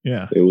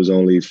 Yeah, it was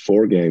only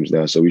 4 games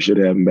now, so we should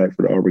have him back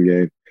for the Auburn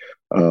game.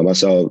 I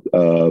saw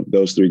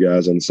those 3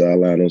 guys on the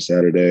sideline on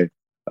Saturday.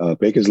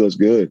 Pickens looks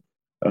good.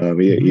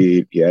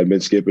 He had been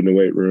skipping the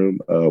weight room.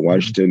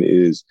 Washington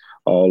is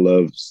all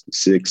of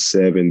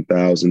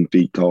 7,000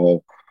 feet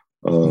tall.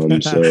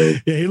 So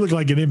yeah, he looked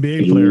like an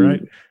NBA player,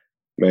 right?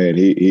 Man,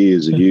 he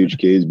is a huge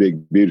kid. He's a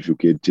big, beautiful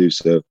kid too.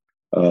 So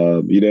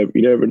you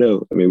never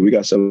know. I mean, we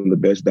got some of the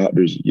best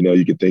doctors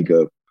you could think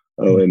of.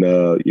 Oh,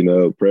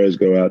 and prayers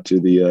go out to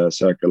the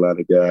South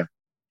Carolina guy.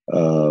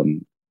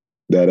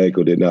 That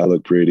ankle did not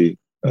look pretty.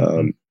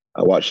 I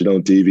watched it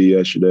on TV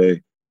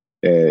yesterday,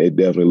 and it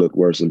definitely looked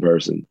worse in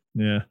person.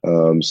 Yeah.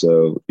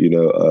 So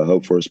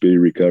hope for a speedy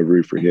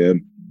recovery for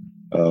him.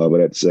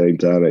 But at the same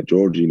time, at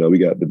Georgia, we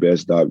got the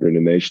best doctor in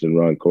the nation in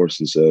Ron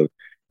Corson. So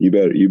you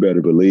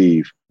better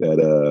believe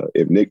that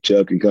if Nick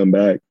Chubb can come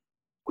back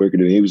quicker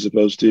than he was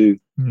supposed to,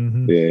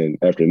 then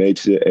after an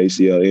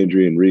ACL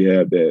injury and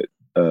rehab that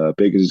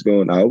Pickens is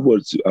going, I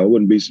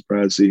wouldn't be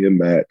surprised to see him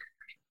back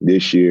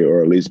this year,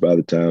 or at least by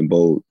the time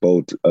bowl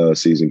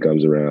season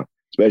comes around,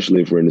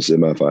 especially if we're in the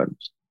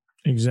semifinals.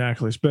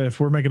 Exactly. If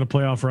we're making a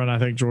playoff run, I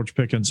think George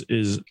Pickens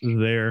is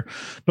there.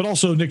 But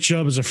also Nick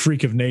Chubb is a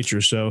freak of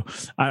nature. So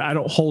I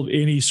don't hold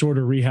any sort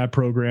of rehab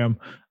program.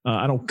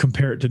 I don't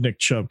compare it to Nick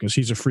Chubb because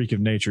he's a freak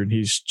of nature, and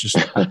he's just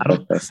I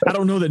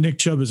don't know that Nick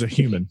Chubb is a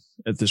human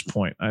at this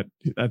point. I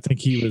think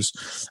he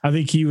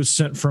was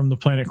sent from the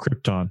planet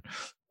Krypton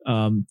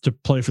to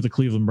play for the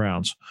Cleveland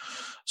Browns.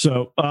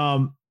 So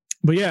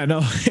but yeah,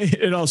 no,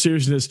 in all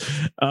seriousness,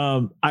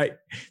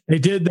 they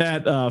did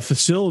that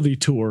facility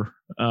tour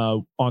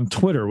on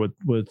Twitter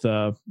with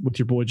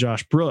your boy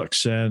Josh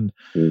Brooks, and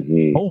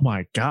oh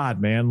my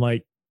God, man!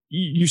 Like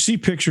you see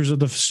pictures of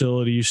the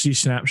facility, you see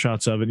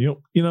snapshots of it,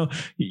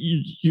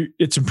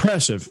 it's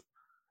impressive,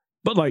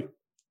 but like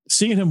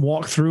seeing him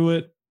walk through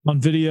it on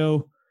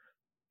video,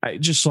 I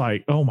just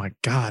like, oh my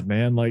God,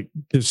 man! Like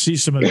to see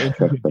some of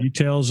the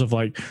details of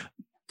like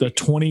the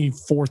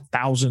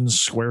 24,000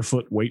 square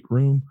foot weight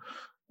room,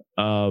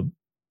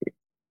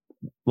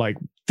 like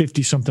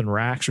 50 something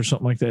racks or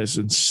something like that is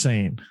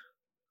insane.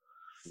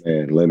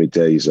 Man, let me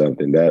tell you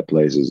something. That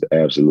place is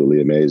absolutely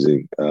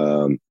amazing.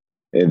 And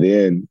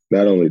then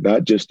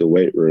not just the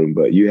weight room,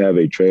 but you have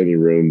a training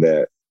room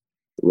that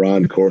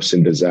Ron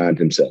Corson designed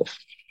himself.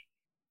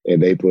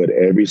 And they put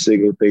every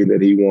single thing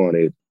that he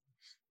wanted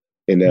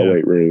in that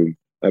weight room.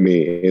 I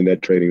mean, in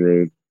that training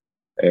room.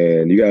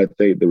 And you got to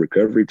think the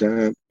recovery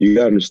time. You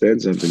got to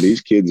understand something. These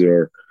kids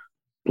are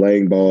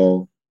playing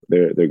ball.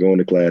 They're going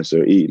to class.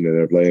 They're eating and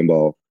they're playing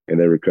ball and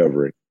they're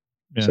recovering.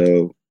 Yeah.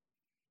 So,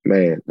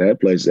 man, that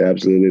place is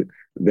absolutely.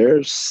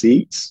 Their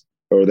seats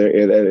or their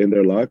in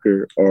their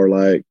locker are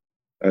like,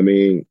 I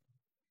mean,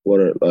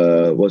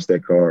 what's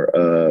that car?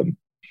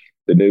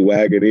 The new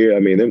Wagoneer. I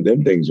mean,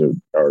 them things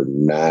are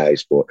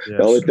nice, boy. Yes.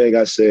 The only thing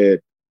I said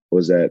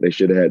was that they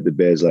should have had the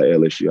beds like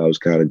LSU. I was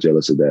kind of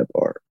jealous of that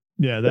part.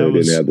 Yeah, they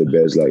didn't have the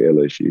beds like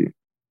LSU.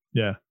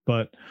 Yeah,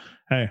 but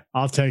hey,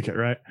 I'll take it,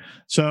 right?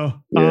 So,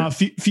 a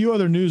few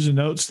other news and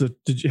notes.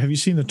 Have you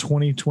seen the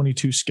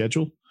 2022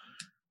 schedule?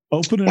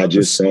 I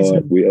just saw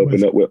it. We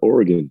opened up with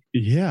Oregon.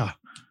 Yeah,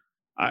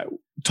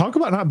 talk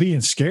about not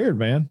being scared,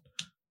 man.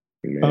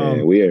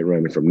 Man, we ain't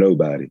running from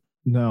nobody.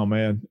 No,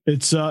 man.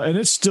 It's and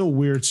it's still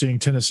weird seeing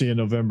Tennessee in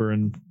November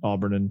and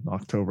Auburn in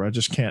October. I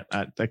just can't.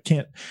 I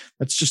can't.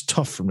 That's just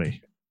tough for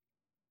me.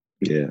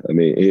 Yeah, I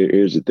mean,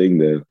 here's the thing,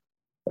 though.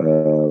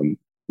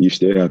 You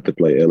still have to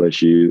play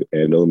LSU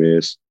and Ole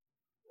Miss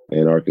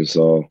and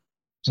Arkansas.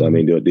 So I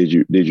mean, did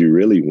you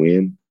really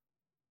win?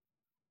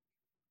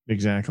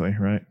 Exactly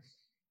right.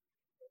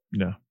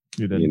 No,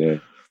 you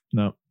didn't.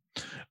 No.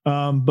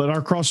 But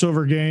our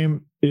crossover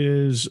game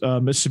is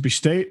Mississippi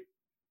State.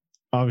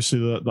 Obviously,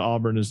 the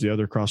Auburn is the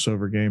other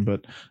crossover game,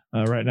 but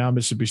right now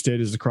Mississippi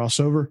State is the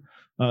crossover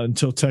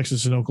until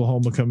Texas and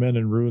Oklahoma come in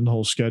and ruin the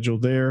whole schedule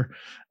there.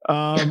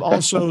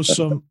 Also,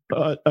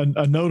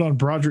 a note on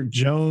Broderick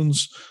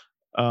Jones.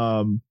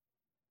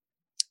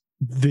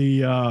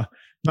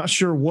 Not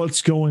sure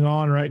what's going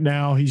on right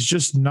now. He's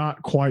just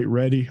not quite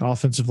ready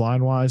offensive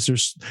line wise.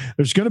 There's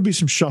going to be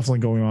some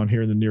shuffling going on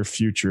here in the near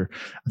future.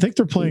 I think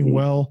they're playing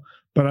well,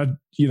 but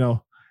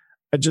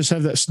I just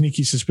have that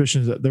sneaky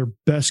suspicion that their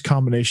best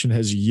combination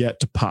has yet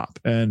to pop.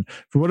 And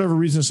for whatever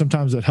reason,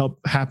 sometimes that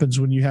happens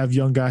when you have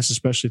young guys,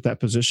 especially at that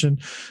position.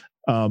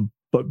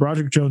 But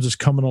Broderick Jones is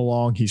coming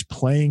along. He's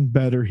playing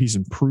better. He's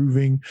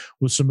improving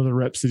with some of the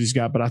reps that he's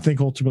got. But I think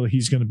ultimately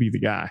he's going to be the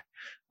guy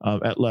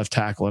at left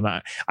tackle. And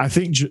I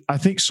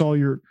think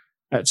Sawyer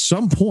at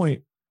some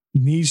point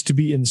needs to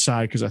be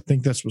inside because I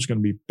think that's what's going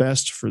to be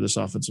best for this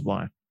offensive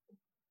line.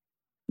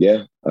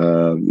 Yeah,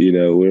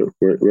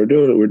 we're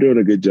doing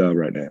a good job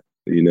right now.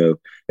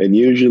 And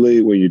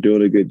usually when you're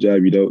doing a good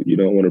job, you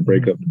don't want to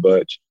break up the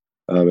bunch,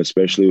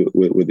 especially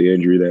with the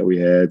injury that we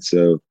had.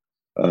 So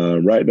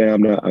right now,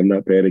 I'm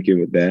not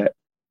panicking with that.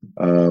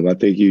 I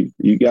think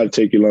you got to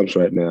take your lumps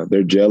right now.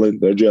 They're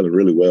gelling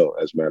really well,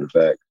 as a matter of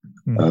fact.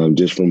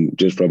 Just from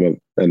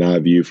an eye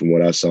view from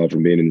what I saw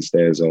from being in the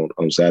stands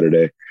on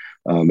Saturday,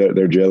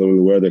 they're gelling really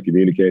well. They're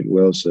communicating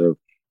well. So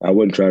I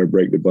wouldn't try to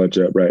break the bunch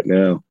up right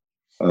now.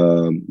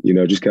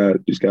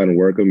 Just kind of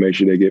work them, make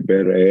sure they get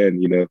better,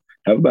 and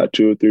have about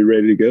 2 or 3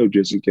 ready to go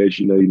just in case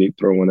you need to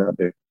throw one out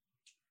there.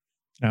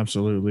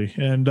 Absolutely.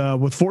 And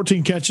with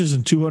 14 catches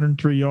and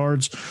 203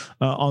 yards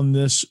on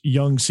this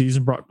young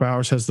season, Brock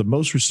Bowers has the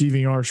most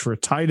receiving yards for a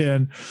tight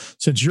end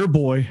since your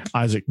boy,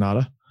 Isaac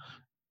Nada,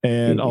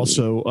 and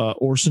also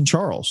Orson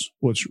Charles,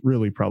 which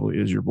really probably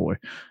is your boy,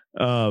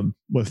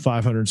 with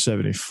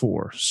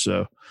 574.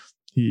 So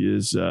he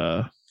is,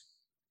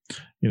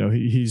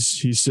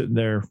 he's sitting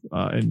there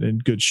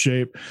in good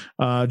shape.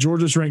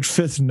 Georgia's ranked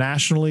 5th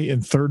nationally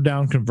in third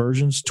down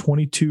conversions,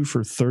 22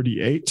 for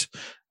 38.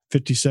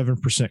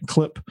 57%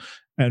 clip,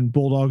 and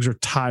Bulldogs are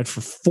tied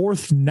for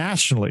 4th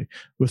nationally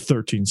with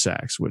 13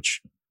 sacks, which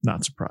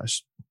not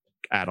surprised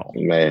at all,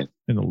 man,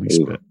 in the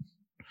least bit.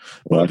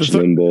 Watching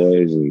them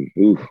boys, and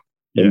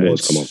them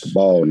boys come off the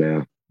ball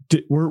now.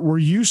 Were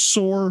you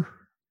sore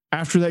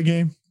after that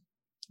game?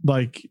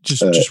 Like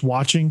just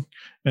watching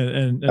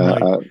and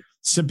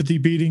sympathy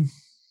beating?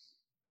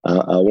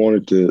 I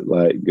wanted to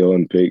go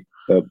and pick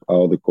up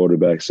all the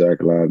quarterback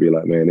sack line and be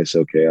like, man, it's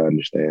okay, I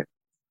understand.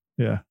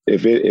 Yeah.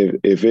 If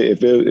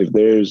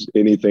there's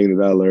anything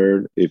that I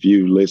learned, if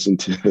you listen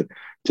to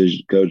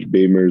Coach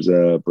Beamer's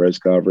press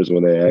conference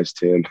when they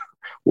asked him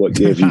what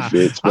give he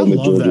fits from the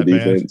Georgia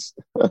defense,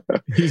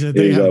 he said,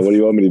 like, "What do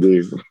you want me to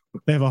do?"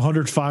 They have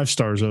 105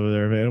 stars over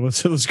there, man.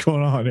 What's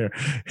going on here?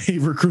 He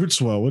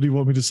recruits well. What do you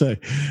want me to say?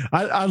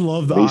 I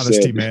love the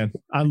honesty, man.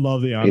 I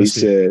love the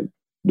honesty. He said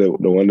the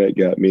one that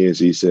got me is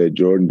he said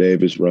Jordan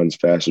Davis runs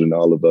faster than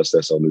all of us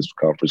that's on this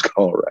conference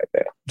call right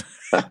now.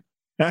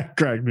 That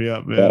cracked me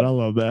up, man. I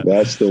love that.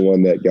 That's the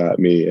one that got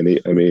me. And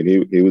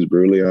he was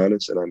brutally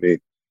honest. And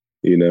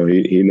he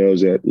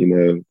knows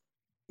that,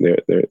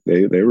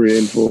 they were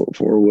in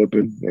for a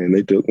whooping, and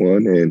they took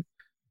one, and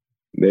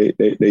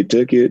they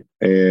took it,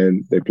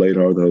 and they played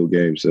hard the whole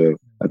game. So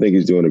I think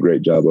he's doing a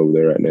great job over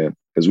there right now,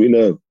 because we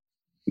know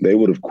they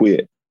would have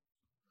quit,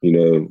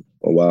 a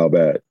while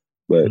back,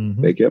 but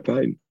they kept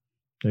fighting.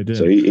 They did.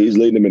 So he's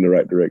leading them in the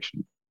right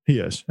direction. He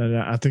is. And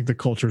I think the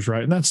culture's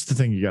right. And that's the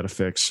thing you got to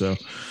fix. So,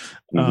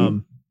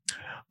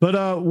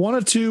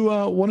 wanted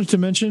to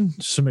mention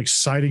some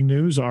exciting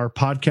news. Our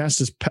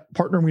podcast is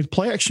partnering with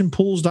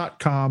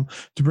playactionpools.com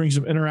to bring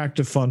some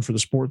interactive fun for the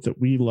sport that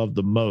we love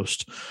the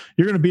most.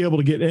 You're going to be able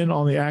to get in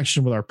on the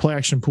action with our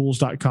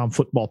playactionpools.com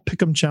football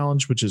pick'em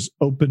challenge, which is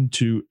open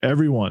to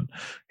everyone.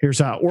 Here's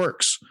how it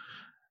works.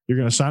 You're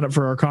going to sign up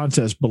for our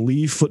contest,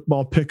 Believe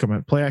Football Pick'em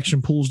at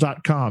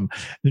playactionpools.com.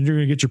 Then you're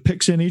going to get your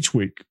picks in each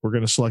week. We're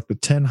going to select the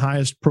 10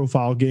 highest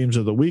profile games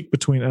of the week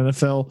between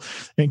NFL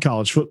and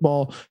college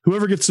football.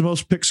 Whoever gets the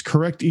most picks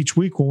correct each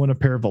week will win a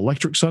pair of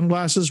electric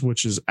sunglasses,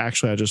 which is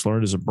actually, I just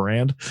learned, is a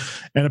brand,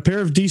 and a pair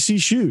of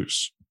DC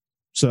shoes.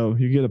 So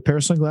you get a pair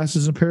of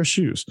sunglasses and a pair of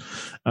shoes.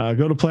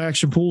 Go to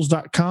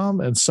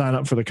playactionpools.com and sign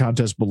up for the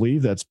contest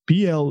Believe. That's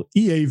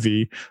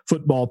BLEAV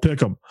Football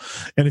Pick'em.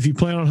 And if you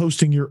plan on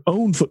hosting your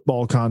own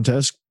football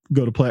contest,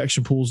 go to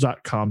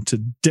playactionpools.com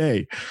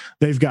today.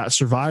 They've got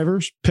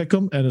Survivors,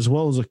 Pick'em, and as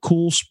well as a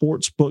cool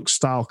sports book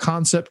style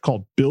concept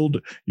called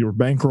Build Your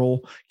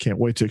Bankroll. Can't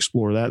wait to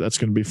explore that. That's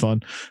going to be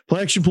fun.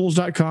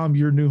 Playactionpools.com,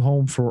 your new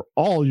home for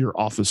all your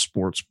office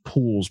sports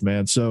pools,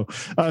 man. So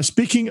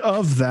speaking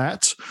of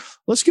that,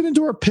 let's get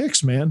into our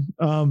picks, man.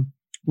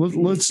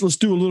 Let's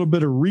do a little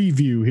bit of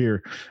review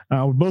here.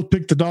 We both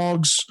picked the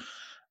Dogs,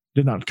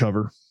 did not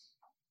cover.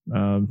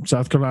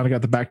 South Carolina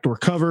got the backdoor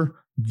cover.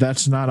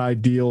 That's not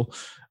ideal.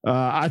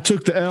 I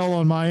took the L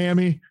on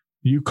Miami.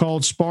 You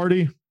called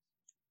Sparty.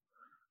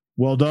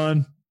 Well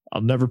done. I'll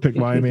never pick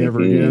Miami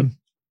ever again.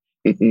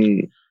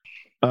 You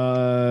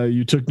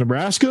took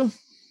Nebraska.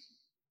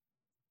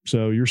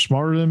 So you're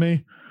smarter than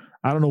me.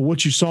 I don't know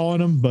what you saw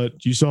in them,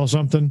 but you saw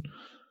something.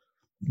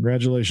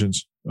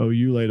 Congratulations. Oh,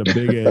 you laid a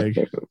big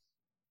egg.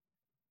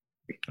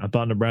 I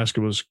thought Nebraska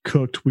was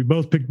cooked. We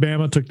both picked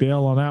Bama, took the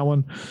L on that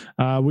one.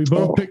 We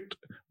both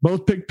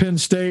picked Penn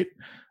State.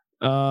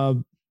 I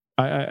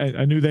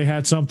knew they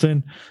had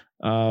something.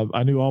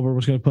 I knew Auburn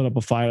was going to put up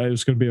a fight. It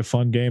was going to be a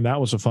fun game. That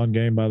was a fun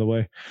game, by the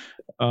way.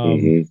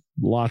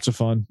 Lots of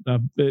fun.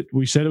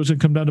 We said it was going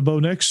to come down to Bo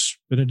Nix,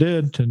 and it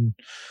did. And,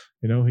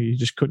 he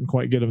just couldn't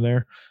quite get him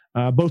there.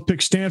 Both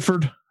picked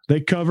Stanford. They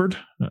covered.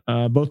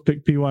 Both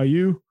picked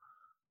BYU.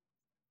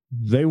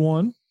 They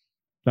won.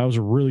 That was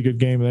a really good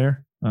game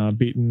there,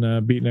 beating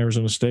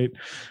Arizona State.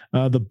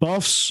 The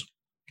Buffs,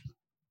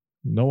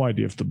 no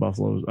idea if the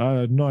Buffaloes,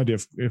 no idea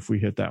if we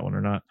hit that one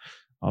or not.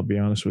 I'll be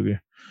honest with you.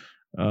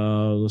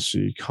 Let's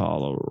see.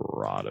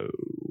 Colorado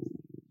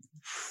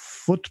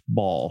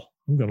football.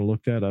 I'm going to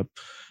look that up.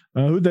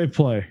 Who'd they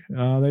play?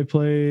 They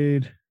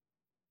played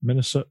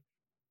Minnesota.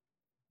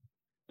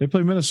 They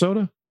played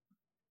Minnesota?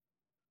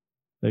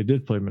 They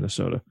did play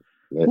Minnesota.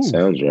 That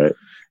sounds right.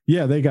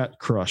 Yeah, they got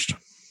crushed.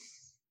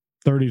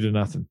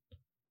 30-0.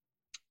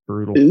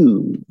 Brutal.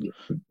 Ooh.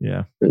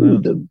 Yeah.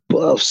 The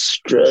Buffs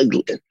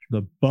struggling.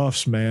 The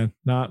Buffs, man.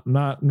 Not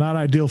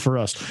ideal for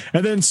us.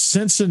 And then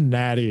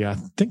Cincinnati. I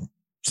think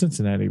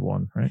Cincinnati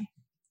won, right?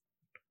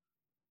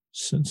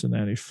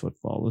 Cincinnati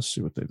football. Let's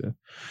see what they did.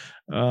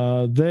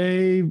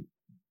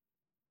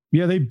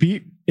 Yeah, they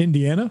beat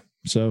Indiana.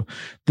 So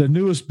the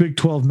newest Big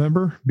 12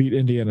 member beat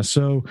Indiana.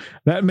 So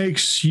that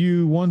makes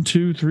you 1,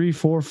 2, 3,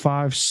 4,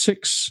 5,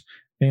 6,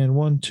 and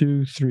 1,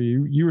 2, 3.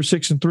 You were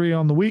 6-3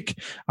 on the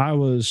week. I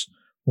was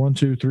 1,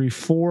 2, 3,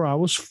 4. I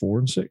was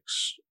 4-6.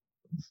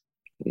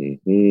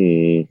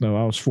 Mm-hmm. No,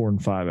 I was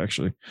 4-5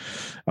 actually.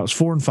 I was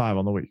 4-5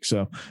 on the week.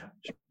 So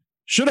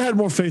should have had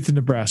more faith in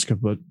Nebraska,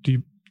 but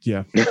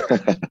yeah.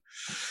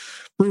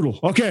 Brutal.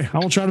 Okay, I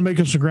will try to make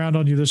up some ground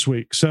on you this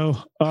week. So,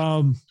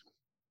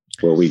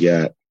 what we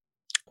got?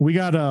 We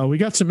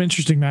got some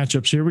interesting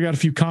matchups here. We got a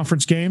few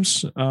conference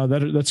games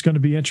that's going to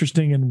be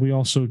interesting, and we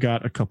also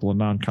got a couple of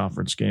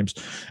non-conference games.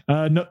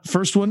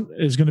 First one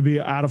is going to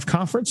be out of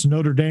conference.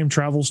 Notre Dame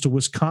travels to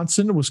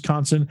Wisconsin.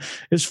 Wisconsin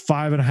is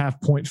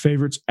 5.5-point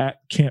favorites at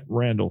Camp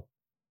Randall.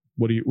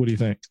 What do you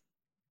think?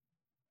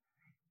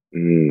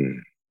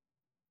 I'm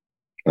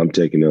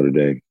taking Notre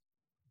Dame.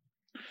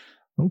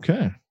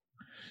 Okay.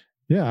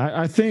 Yeah,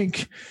 I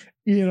think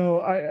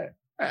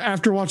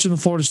after watching the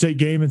Florida State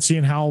game and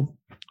seeing how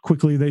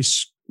quickly they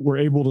were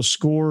able to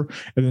score,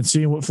 and then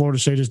seeing what Florida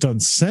State has done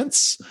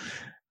since,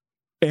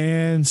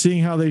 and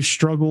seeing how they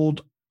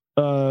struggled,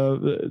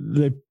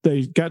 they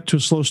got to a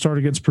slow start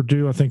against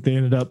Purdue. I think they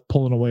ended up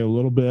pulling away a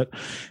little bit.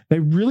 They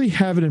really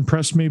haven't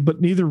impressed me,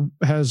 but neither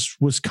has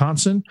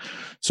Wisconsin.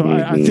 So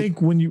I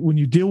think when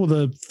you deal with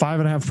a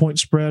 5.5-point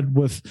spread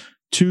with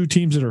two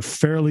teams that are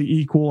fairly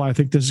equal, I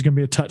think this is going to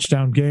be a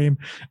touchdown game.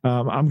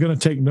 I'm going to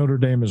take Notre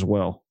Dame as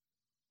well.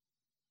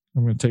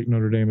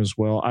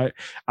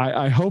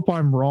 I hope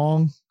I'm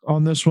wrong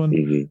on this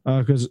one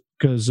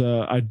because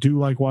I do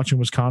like watching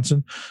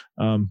Wisconsin,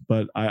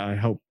 but I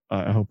hope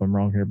I'm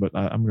wrong here. But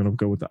I'm going to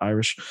go with the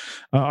Irish.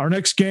 Our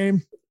next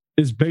game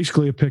is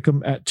basically a pick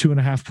 'em at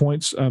 2.5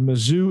 points.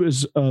 Mizzou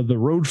is the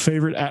road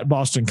favorite at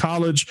Boston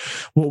College.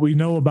 What we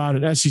know about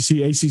an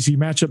SEC-ACC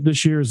matchup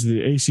this year is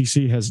the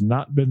ACC has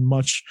not been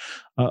much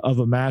of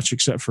a match,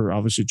 except for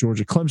obviously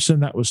Georgia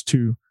Clemson. That was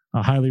two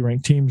highly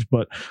ranked teams.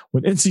 But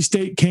when NC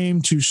State came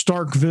to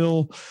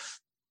Starkville,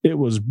 it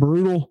was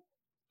brutal.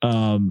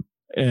 And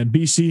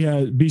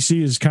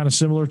BC is kind of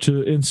similar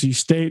to NC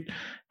State.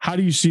 How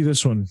do you see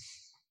this one?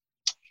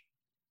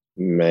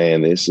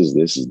 Man, this is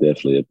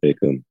definitely a pick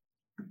 'em.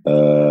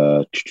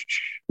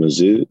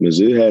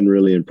 Mizzou hadn't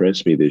really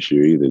impressed me this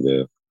year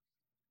either,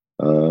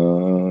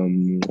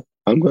 though.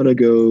 I'm gonna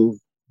go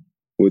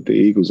with the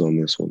Eagles on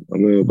this one.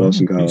 I'm gonna go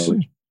Boston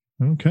College.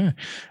 Okay,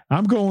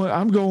 I'm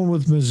going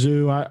with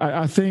Mizzou.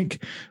 I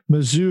think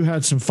Mizzou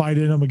had some fight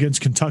in them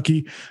against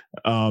Kentucky.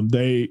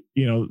 They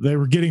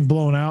were getting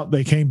blown out.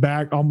 They came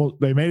back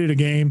they made it a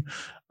game.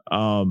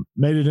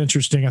 Made it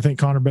interesting. I think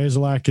Connor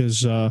Bazelak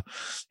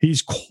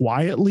he's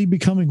quietly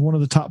becoming one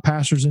of the top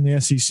passers in the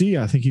SEC.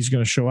 I think he's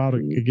going to show out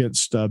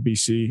against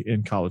BC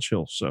in College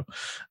Hill. So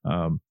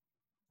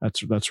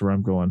that's where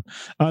I'm going.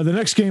 The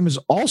next game is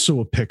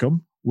also a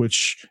pick'em,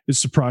 which is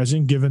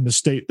surprising given the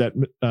state that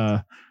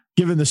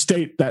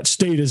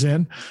state is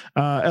in.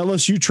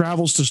 LSU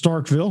travels to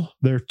Starkville.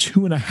 They're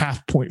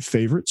 2.5-point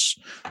favorites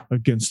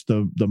against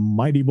the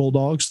mighty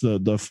Bulldogs,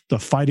 the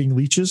Fighting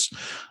Leeches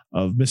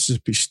of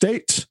Mississippi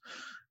State.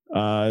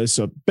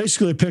 So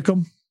basically a pick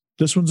 'em.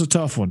 This one's a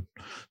tough one.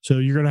 So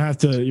you're gonna have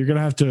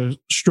to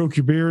stroke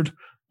your beard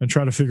and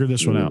try to figure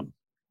this one out.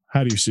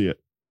 How do you see it?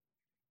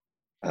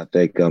 I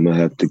think I'm gonna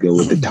have to go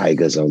with the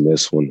Tigers on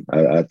this one.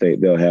 I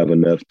think they'll have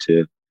enough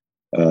to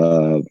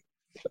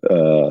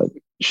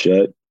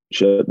shut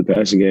the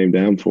passing game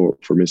down for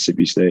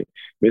Mississippi State.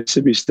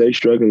 Mississippi State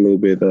struggling a little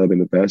bit in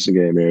the passing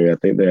game area. I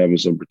think they're having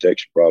some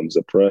protection problems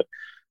up front.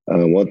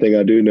 One thing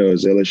I do know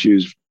is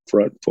LSU's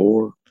front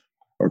four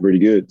are pretty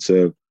good.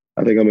 So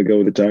I think I'm going to go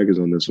with the Tigers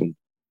on this one.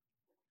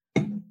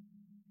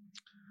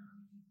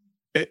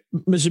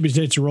 Mississippi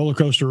State's a roller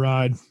coaster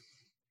ride.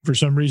 For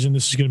some reason,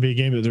 this is going to be a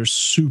game that they're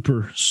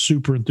super,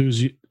 super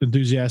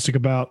enthusiastic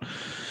about.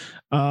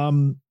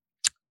 You're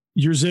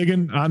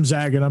zigging. I'm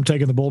zagging. I'm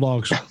taking the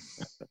Bulldogs.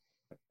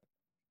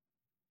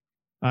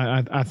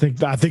 I think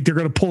they're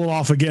going to pull it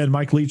off again.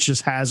 Mike Leach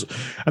just has.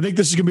 I think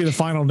this is going to be the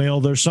final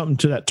nail. There's something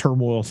to that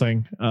turmoil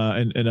thing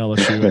in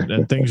LSU,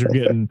 and things are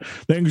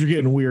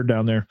getting weird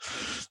down there.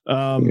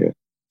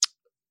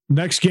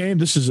 Next game.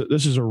 This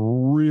is a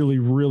really,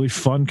 really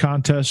fun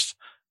contest.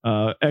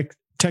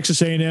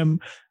 Texas A&M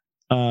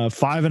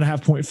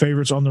 5.5-point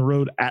favorites on the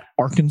road at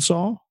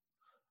Arkansas.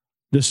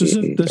 This is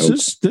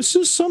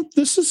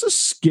a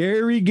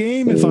scary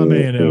game. If I'm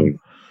A&M,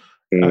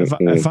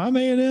 if I'm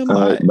A&M,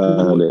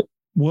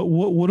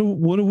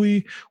 what do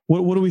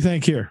we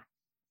think here?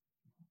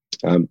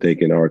 I'm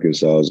thinking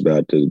Arkansas is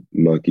about to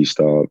monkey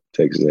stomp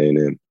Texas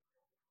A&M.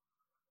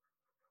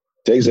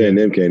 Texas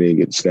A&M can't even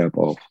get the snap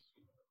off.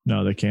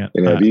 No, they can't.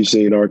 And have you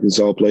seen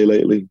Arkansas play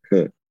lately?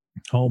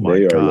 Oh my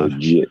God, they are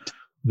legit.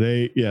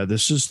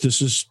 This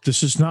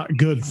is not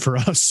good for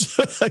us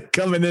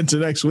coming into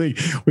next week.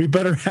 We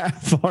better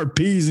have our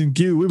P's and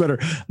Q's. We better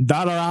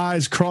dot our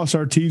I's, cross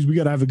our T's. We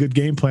got to have a good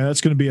game plan.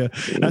 That's going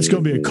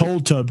to be a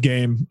cold tub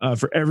game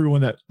for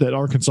everyone that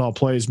Arkansas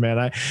plays,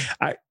 man.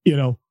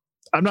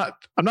 I'm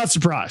not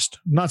surprised.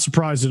 I'm not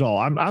surprised at all.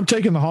 I'm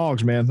taking the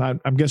Hogs, man.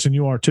 I'm guessing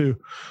you are too.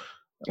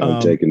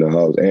 I'm taking the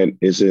Hogs, and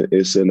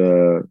it's in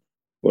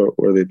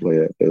where they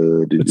play at?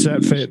 It's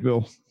at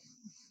Fayetteville.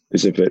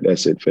 It's in Fayetteville.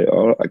 That's it.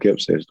 I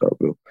kept saying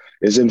Starkville.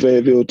 It's in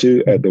Fayetteville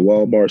too, at the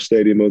Walmart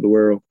Stadium of the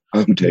World.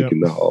 I'm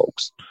taking the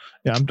Hogs.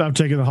 Yeah, I'm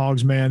taking the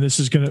Hogs, man. This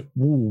is gonna,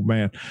 woo,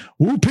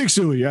 pick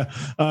suey. Yeah,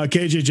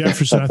 KJ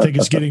Jefferson, I think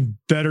is getting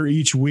better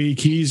each week.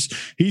 He's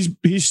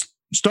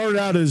started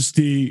out as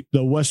the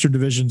Western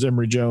Division's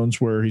Emory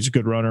Jones, where he's a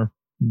good runner,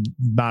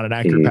 not an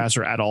accurate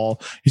passer at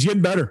all. He's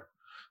getting better.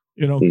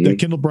 You know, the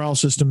Kendall Brow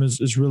system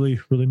is really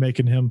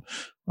making him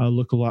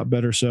look a lot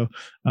better. So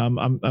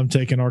I'm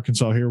taking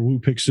Arkansas here. Woo,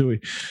 pick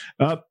suey.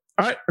 All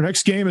right, our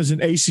next game is an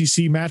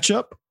ACC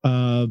matchup.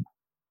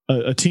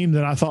 A team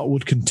that I thought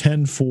would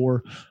contend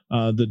for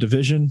the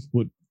division,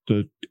 with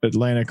the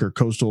Atlantic or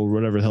Coastal or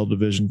whatever the hell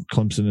division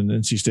Clemson and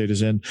NC State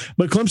is in.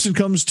 But Clemson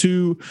comes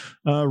to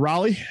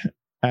Raleigh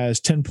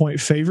as 10-point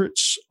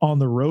favorites on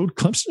the road.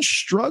 Clemson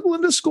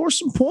struggling to score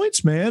some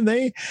points, man.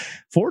 They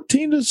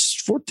 14 to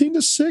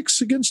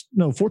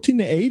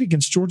 8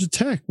 against Georgia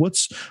Tech.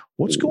 What's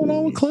going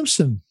on with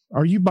Clemson?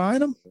 Are you buying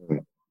them?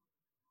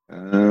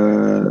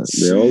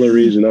 The only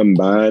reason I'm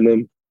buying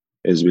them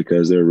is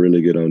because they're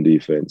really good on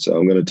defense. So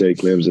I'm going to take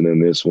Clemson in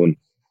this one.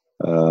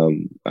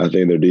 I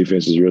think their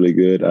defense is really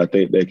good. I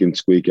think they can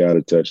squeak out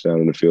a touchdown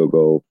and a field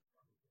goal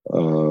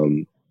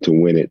to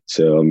win it.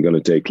 So I'm going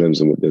to take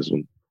Clemson with this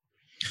one.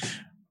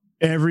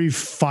 Every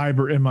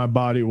fiber in my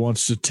body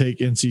wants to take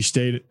NC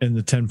State in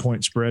the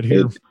 10-point spread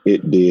here.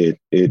 It did.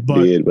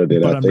 But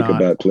then I think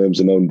about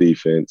Clemson on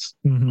defense.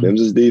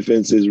 Clemson's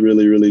defense is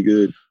really, really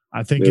good.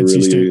 I think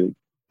NC State.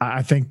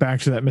 I think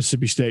back to that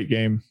Mississippi State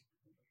game,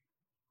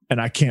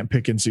 and I can't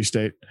pick NC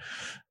State.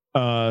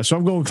 So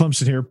I'm going with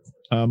Clemson here,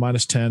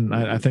 minus 10.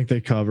 I think they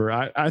cover.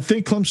 I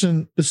think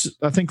Clemson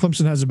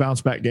has a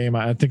bounce back game.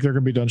 I think they're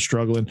going to be done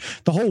struggling.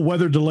 The whole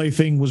weather delay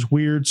thing was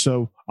weird,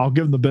 so I'll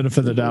give them the benefit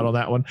of the doubt on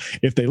that one.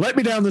 If they let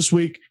me down this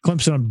week,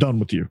 Clemson, I'm done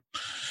with you.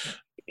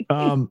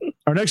 Our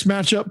next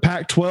matchup,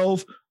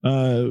 Pac-12,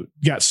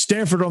 got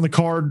Stanford on the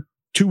card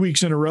 2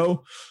 weeks in a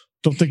row.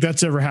 Don't think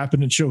that's ever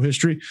happened in show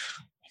history.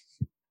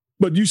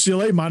 But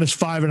UCLA minus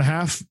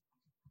 5.5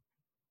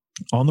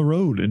 on the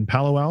road in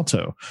Palo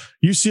Alto.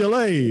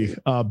 UCLA,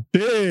 a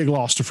big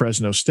loss to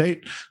Fresno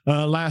State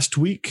last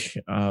week.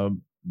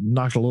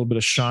 Knocked a little bit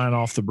of shine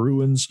off the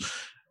Bruins.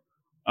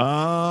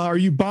 Are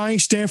you buying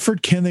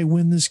Stanford? Can they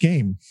win this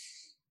game?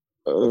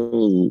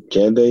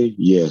 Can they?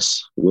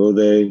 Yes. Will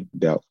they?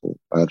 Doubtful.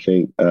 I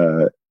think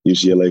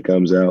UCLA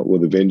comes out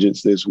with a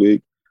vengeance this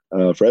week.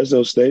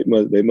 Fresno State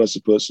must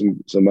have put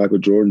some Michael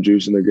Jordan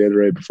juice in their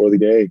Gatorade before the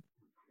game.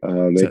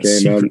 They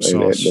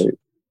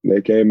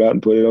came out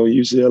and put it on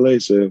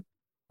UCLA. So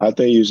I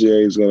think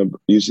UCLA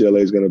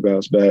is gonna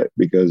bounce back,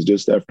 because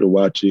just after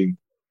watching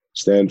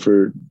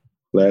Stanford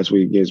last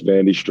week against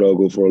Vandy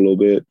struggle for a little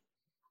bit,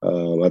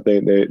 I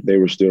think they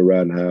were still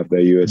riding high off that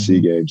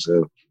USC game.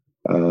 So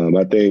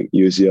I think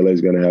UCLA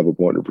is going to have a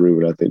point to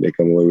prove, and I think they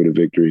come away with a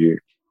victory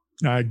here.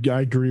 I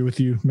agree with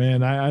you,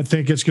 man. I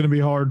think it's going to be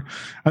hard.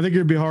 I think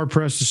it'd be hard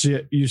pressed to see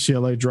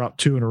UCLA drop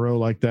 2 in a row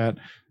like that.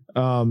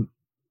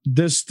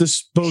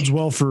 This bodes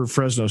well for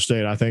Fresno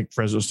State. I think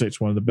Fresno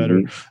State's one of the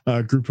better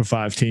group of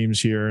 5 teams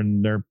here,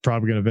 and they're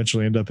probably going to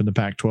eventually end up in the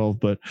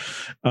Pac-12. But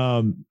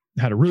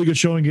had a really good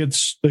showing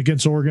against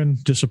Oregon.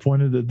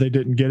 Disappointed that they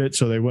didn't get it,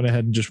 so they went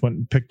ahead and just went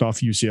and picked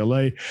off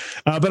UCLA.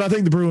 But I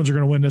think the Bruins are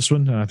going to win this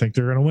one, and I think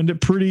they're going to win it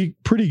pretty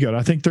good.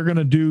 I think they're going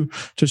to do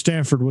to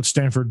Stanford what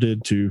Stanford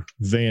did to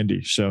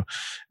Vandy. So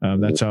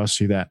that's how I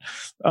see that.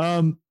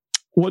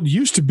 What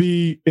used to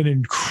be an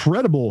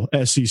incredible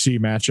SEC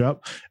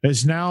matchup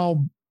has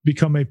now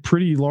become a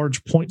pretty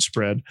large point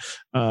spread.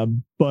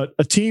 But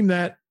a team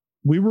that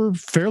we were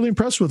fairly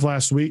impressed with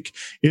last week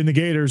in the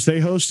Gators, they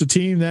host a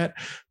team that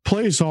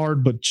plays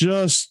hard, but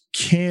just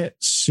can't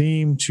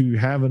seem to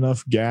have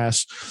enough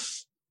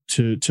gas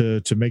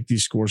to make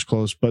these scores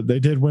close. But they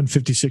did win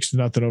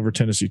 56-0 over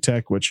Tennessee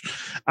Tech, which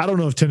I don't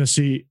know if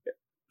Tennessee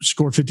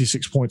scored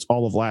 56 points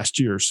all of last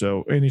year.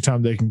 So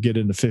anytime they can get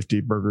into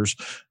 50 burgers,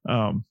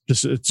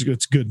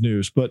 it's good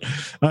news. But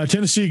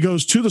Tennessee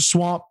goes to the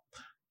Swamp,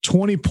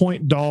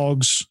 20-point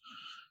dogs.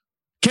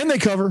 Can they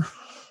cover?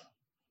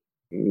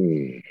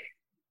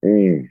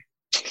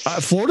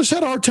 Florida's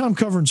had a hard time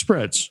covering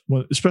spreads,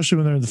 especially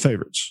when they're the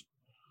favorites.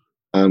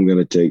 I'm going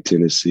to take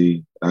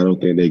Tennessee. I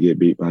don't think they get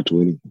beat by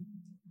 20.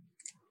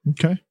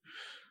 Okay.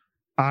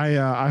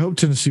 I hope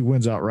Tennessee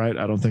wins outright.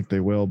 I don't think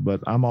they will,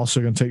 but I'm also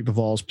going to take the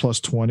Vols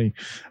plus 20.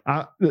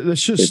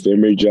 That's just, if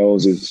Emory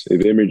Jones is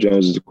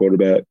the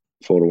quarterback,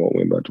 Florida won't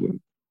win by 20.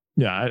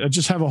 Yeah, I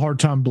just have a hard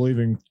time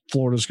believing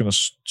Florida's going to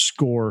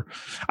score,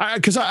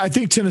 because I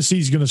think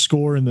Tennessee's going to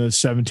score in the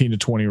 17 to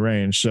 20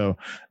 range. So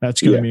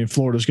that's going to mean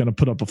Florida's going to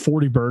put up a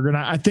 40 burger, and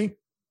I think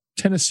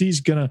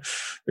Tennessee's they're going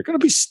to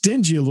be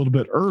stingy a little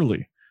bit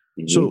early.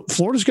 Mm-hmm. So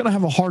Florida's going to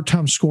have a hard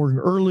time scoring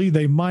early.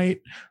 They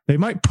might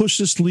push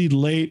this lead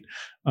late,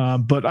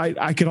 but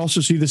I could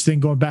also see this thing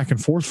going back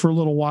and forth for a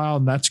little while,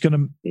 and that's going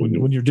to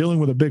when you're dealing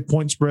with a big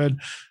point spread,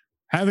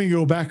 having to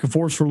go back and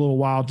forth for a little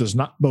while does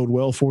not bode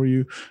well for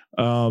you.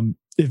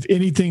 If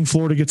anything,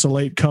 Florida gets a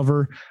late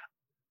cover,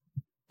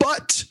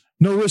 but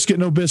no risk it,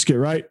 no biscuit,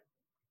 right?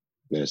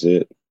 That's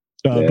it.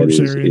 Bruce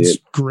Arians'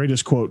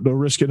 greatest quote: "No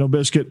risk it, no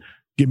biscuit.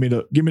 Give me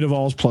the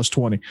Vols plus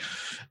 20."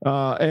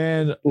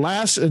 And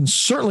last and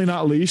certainly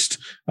not least,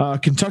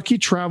 Kentucky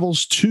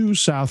travels to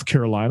South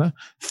Carolina,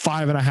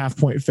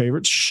 5.5-point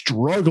favorites,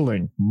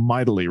 struggling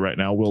mightily right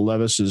now. Will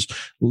Levis is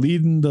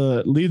leading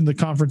the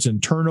conference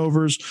in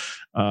turnovers.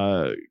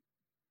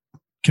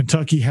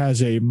 Kentucky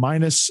has a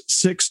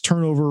 -6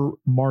 turnover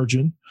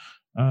margin,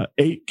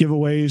 8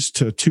 giveaways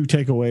to 2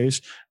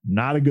 takeaways.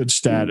 Not a good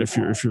stat if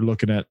you're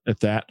looking at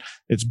that.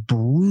 It's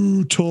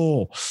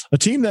brutal. A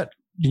team that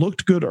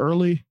looked good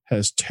early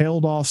has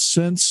tailed off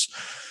since.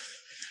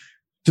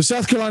 Does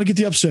South Carolina get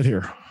the upset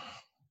here?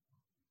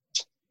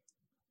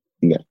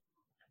 No,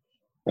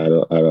 I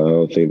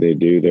don't think they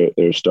do.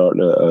 They're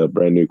starting a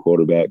brand new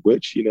quarterback,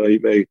 which he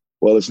may.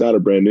 Well, it's not a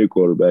brand new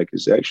quarterback.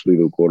 It's actually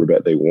the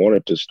quarterback they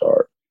wanted to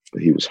start,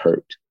 but he was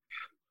hurt.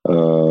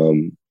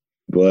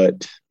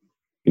 But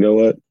you know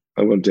what?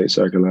 I'm going to take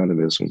South Carolina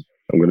in this one.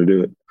 I'm going to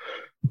do it.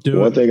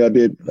 One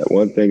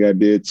thing I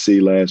did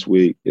see last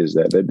week is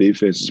that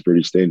defense is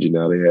pretty stingy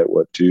now. They had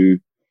 3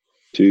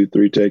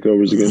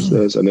 takeovers against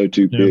us. I know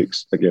 2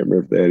 picks. I can't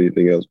remember if they had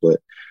anything else,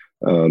 but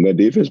that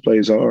defense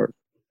plays hard.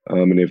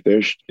 And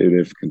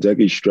if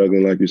Kentucky's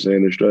struggling, like you're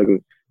saying, they're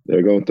struggling,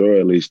 they're going to throw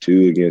at least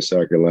 2 against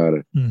South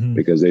Carolina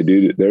because they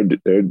do.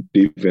 Their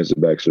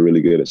defensive backs are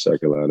really good at South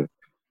Carolina.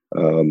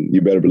 You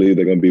better believe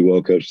they're going to be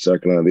well coached at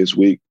South Carolina this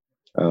week.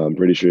 I'm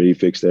pretty sure he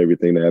fixed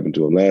everything that happened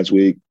to him last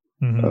week.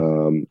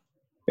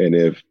 And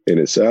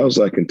it sounds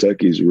like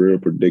Kentucky's real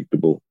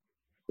predictable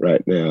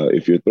right now.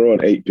 If you're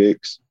throwing 8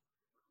 picks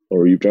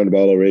or you've turned the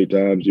ball over 8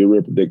 times, you're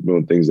real predictable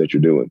in things that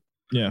you're doing.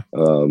 Yeah.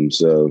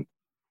 So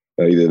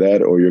either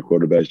that or your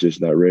quarterback's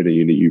just not ready.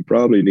 You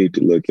probably need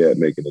to look at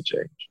making a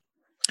change.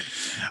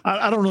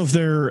 I don't know if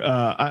they're.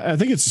 I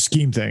think it's a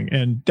scheme thing.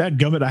 And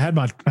dadgummit, I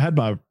had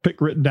my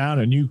pick written down,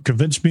 and you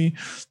convinced me.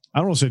 I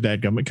don't want to say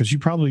dadgummit because you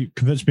probably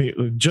convinced me.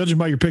 Judging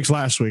by your picks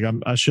last week,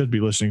 I should be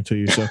listening to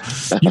you. So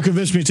you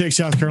convinced me to take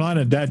South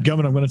Carolina, and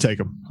dadgummit, I'm going to take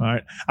them. All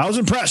right. I was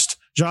impressed.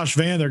 Josh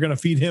Vann, they're going to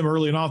feed him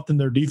early and often.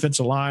 Their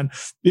defensive line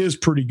is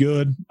pretty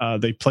good.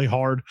 They play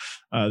hard.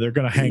 They're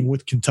going to hang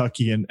with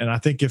Kentucky, and I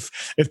think if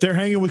they're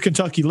hanging with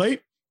Kentucky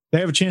late,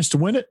 they have a chance to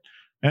win it.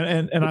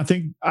 And I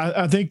think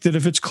that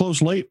if it's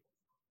close late,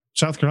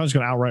 South Carolina's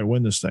going to outright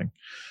win this thing.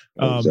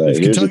 Here's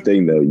the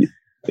thing, though.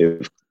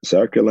 If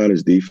South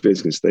Carolina's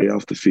defense can stay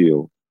off the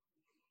field,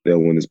 they'll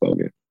win this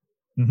ballgame.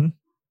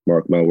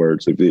 Mark my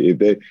words. If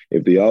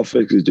the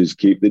offenses just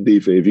keep the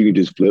defense, if you can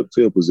just flip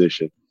field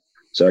position,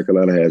 South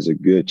Carolina has a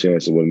good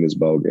chance of winning this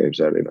ballgame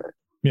Saturday night.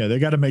 Yeah, they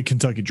got to make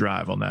Kentucky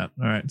drive on that.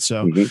 All right.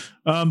 So,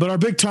 but our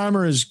big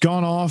timer has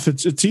gone off.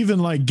 It's even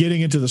like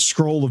getting into the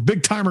scroll of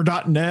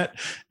bigtimer.net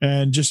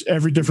and just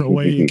every different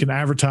way you can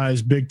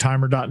advertise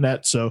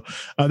bigtimer.net. So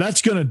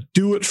that's going to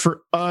do it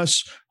for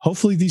us.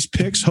 Hopefully these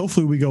picks,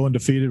 hopefully we go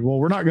undefeated. Well,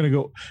 we're not going to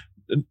go.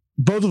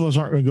 Both of us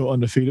aren't going to go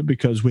undefeated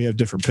because we have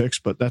different picks,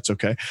 but that's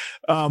okay.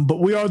 But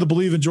we are the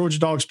Believe in Georgia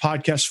Dogs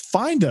podcast.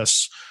 Find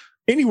us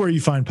anywhere you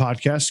find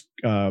podcasts,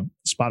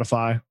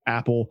 Spotify,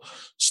 Apple,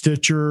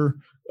 Stitcher,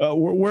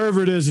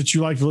 wherever it is that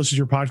you like to listen to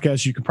your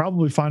podcast. You can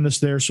probably find us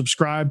there.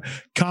 Subscribe,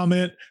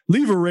 comment,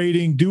 leave a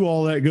rating, do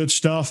all that good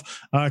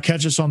stuff.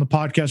 Catch us on the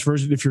podcast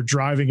version. If you're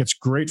driving, it's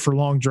great for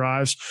long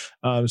drives,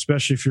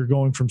 especially if you're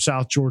going from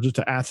South Georgia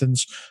to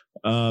Athens,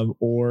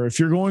 or if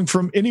you're going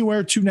from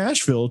anywhere to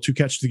Nashville to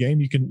catch the game,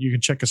 you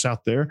can check us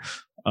out there.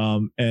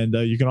 And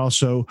you can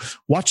also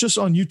watch us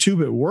on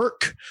YouTube at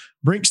work,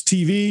 Brinks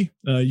TV.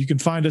 You can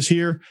find us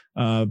here.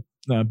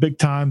 Big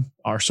time.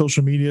 Our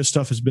social media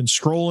stuff has been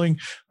scrolling.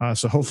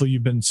 So hopefully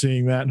you've been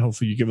seeing that, and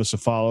hopefully you give us a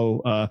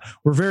follow.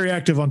 We're very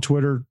active on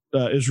Twitter,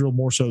 Israel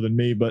more so than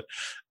me, but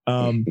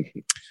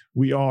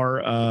we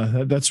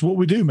are, that's what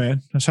we do,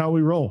 man. That's how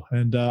we roll.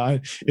 And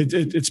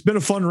it's been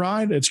a fun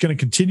ride. It's going to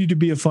continue to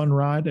be a fun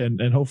ride.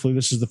 And hopefully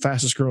this is the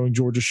fastest growing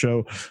Georgia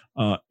show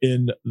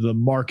in the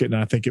market. And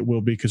I think it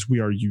will be because we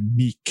are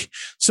unique.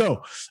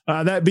 So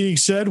that being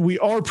said, we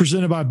are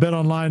presented by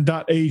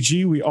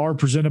betonline.ag. We are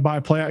presented by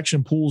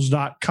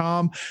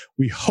playactionpools.com.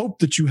 We hope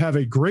that you have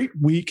a great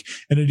week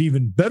and an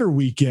even better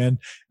weekend.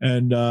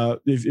 And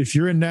if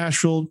you're in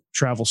Nashville,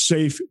 travel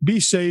safe,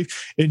 be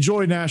safe,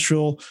 enjoy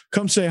Nashville,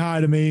 come say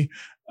hi to me.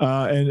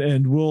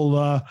 And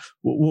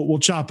we'll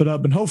chop it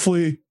up and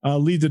hopefully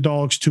lead the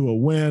Dogs to a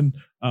win.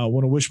 I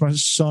want to wish my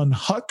son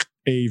Huck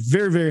a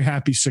very, very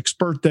happy 6th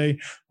birthday.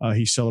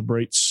 He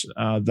celebrates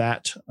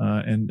that,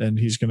 and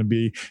he's going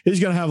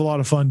to have a lot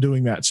of fun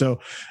doing that. So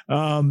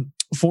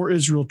for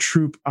Israel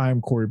Troop, I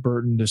am Corey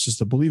Burton. This is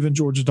the Believe in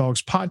Georgia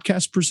Dogs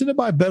podcast presented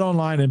by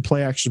BetOnline and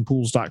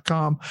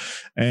PlayActionPools.com,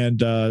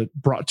 and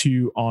brought to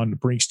you on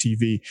Brinks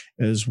TV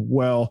as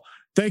well.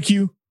 Thank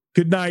you.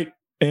 Good night.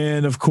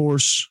 And of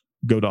course,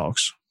 go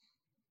Dogs.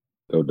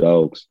 Go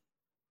Dogs.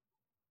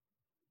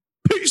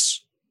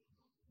 Peace.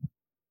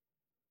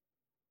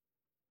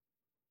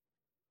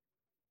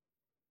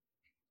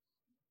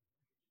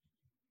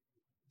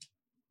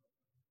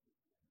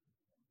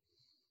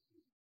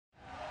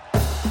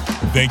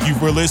 Thank you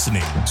for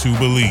listening to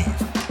Believe.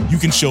 You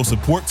can show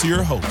support to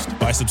your host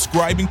by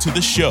subscribing to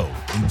the show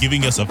and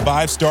giving us a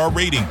 5-star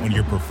rating on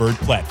your preferred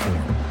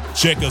platform.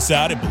 Check us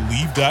out at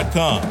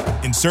Believe.com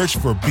and search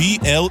for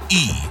BLEAV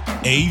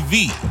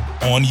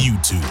on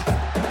YouTube.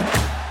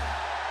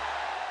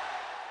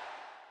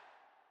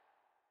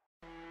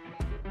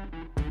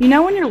 You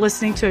know when you're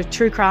listening to a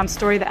true crime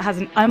story that has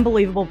an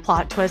unbelievable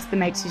plot twist that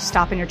makes you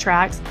stop in your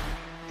tracks?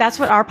 That's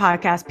what our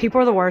podcast, People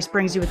Are the Worst,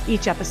 brings you with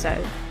each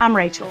episode. I'm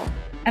Rachel.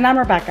 And I'm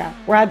Rebecca.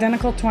 We're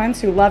identical twins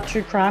who love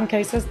true crime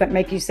cases that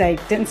make you say,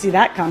 didn't see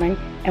that coming,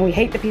 and we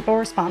hate the people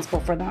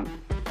responsible for them.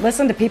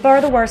 Listen to People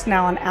Are the Worst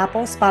now on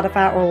Apple,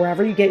 Spotify, or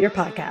wherever you get your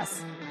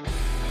podcasts.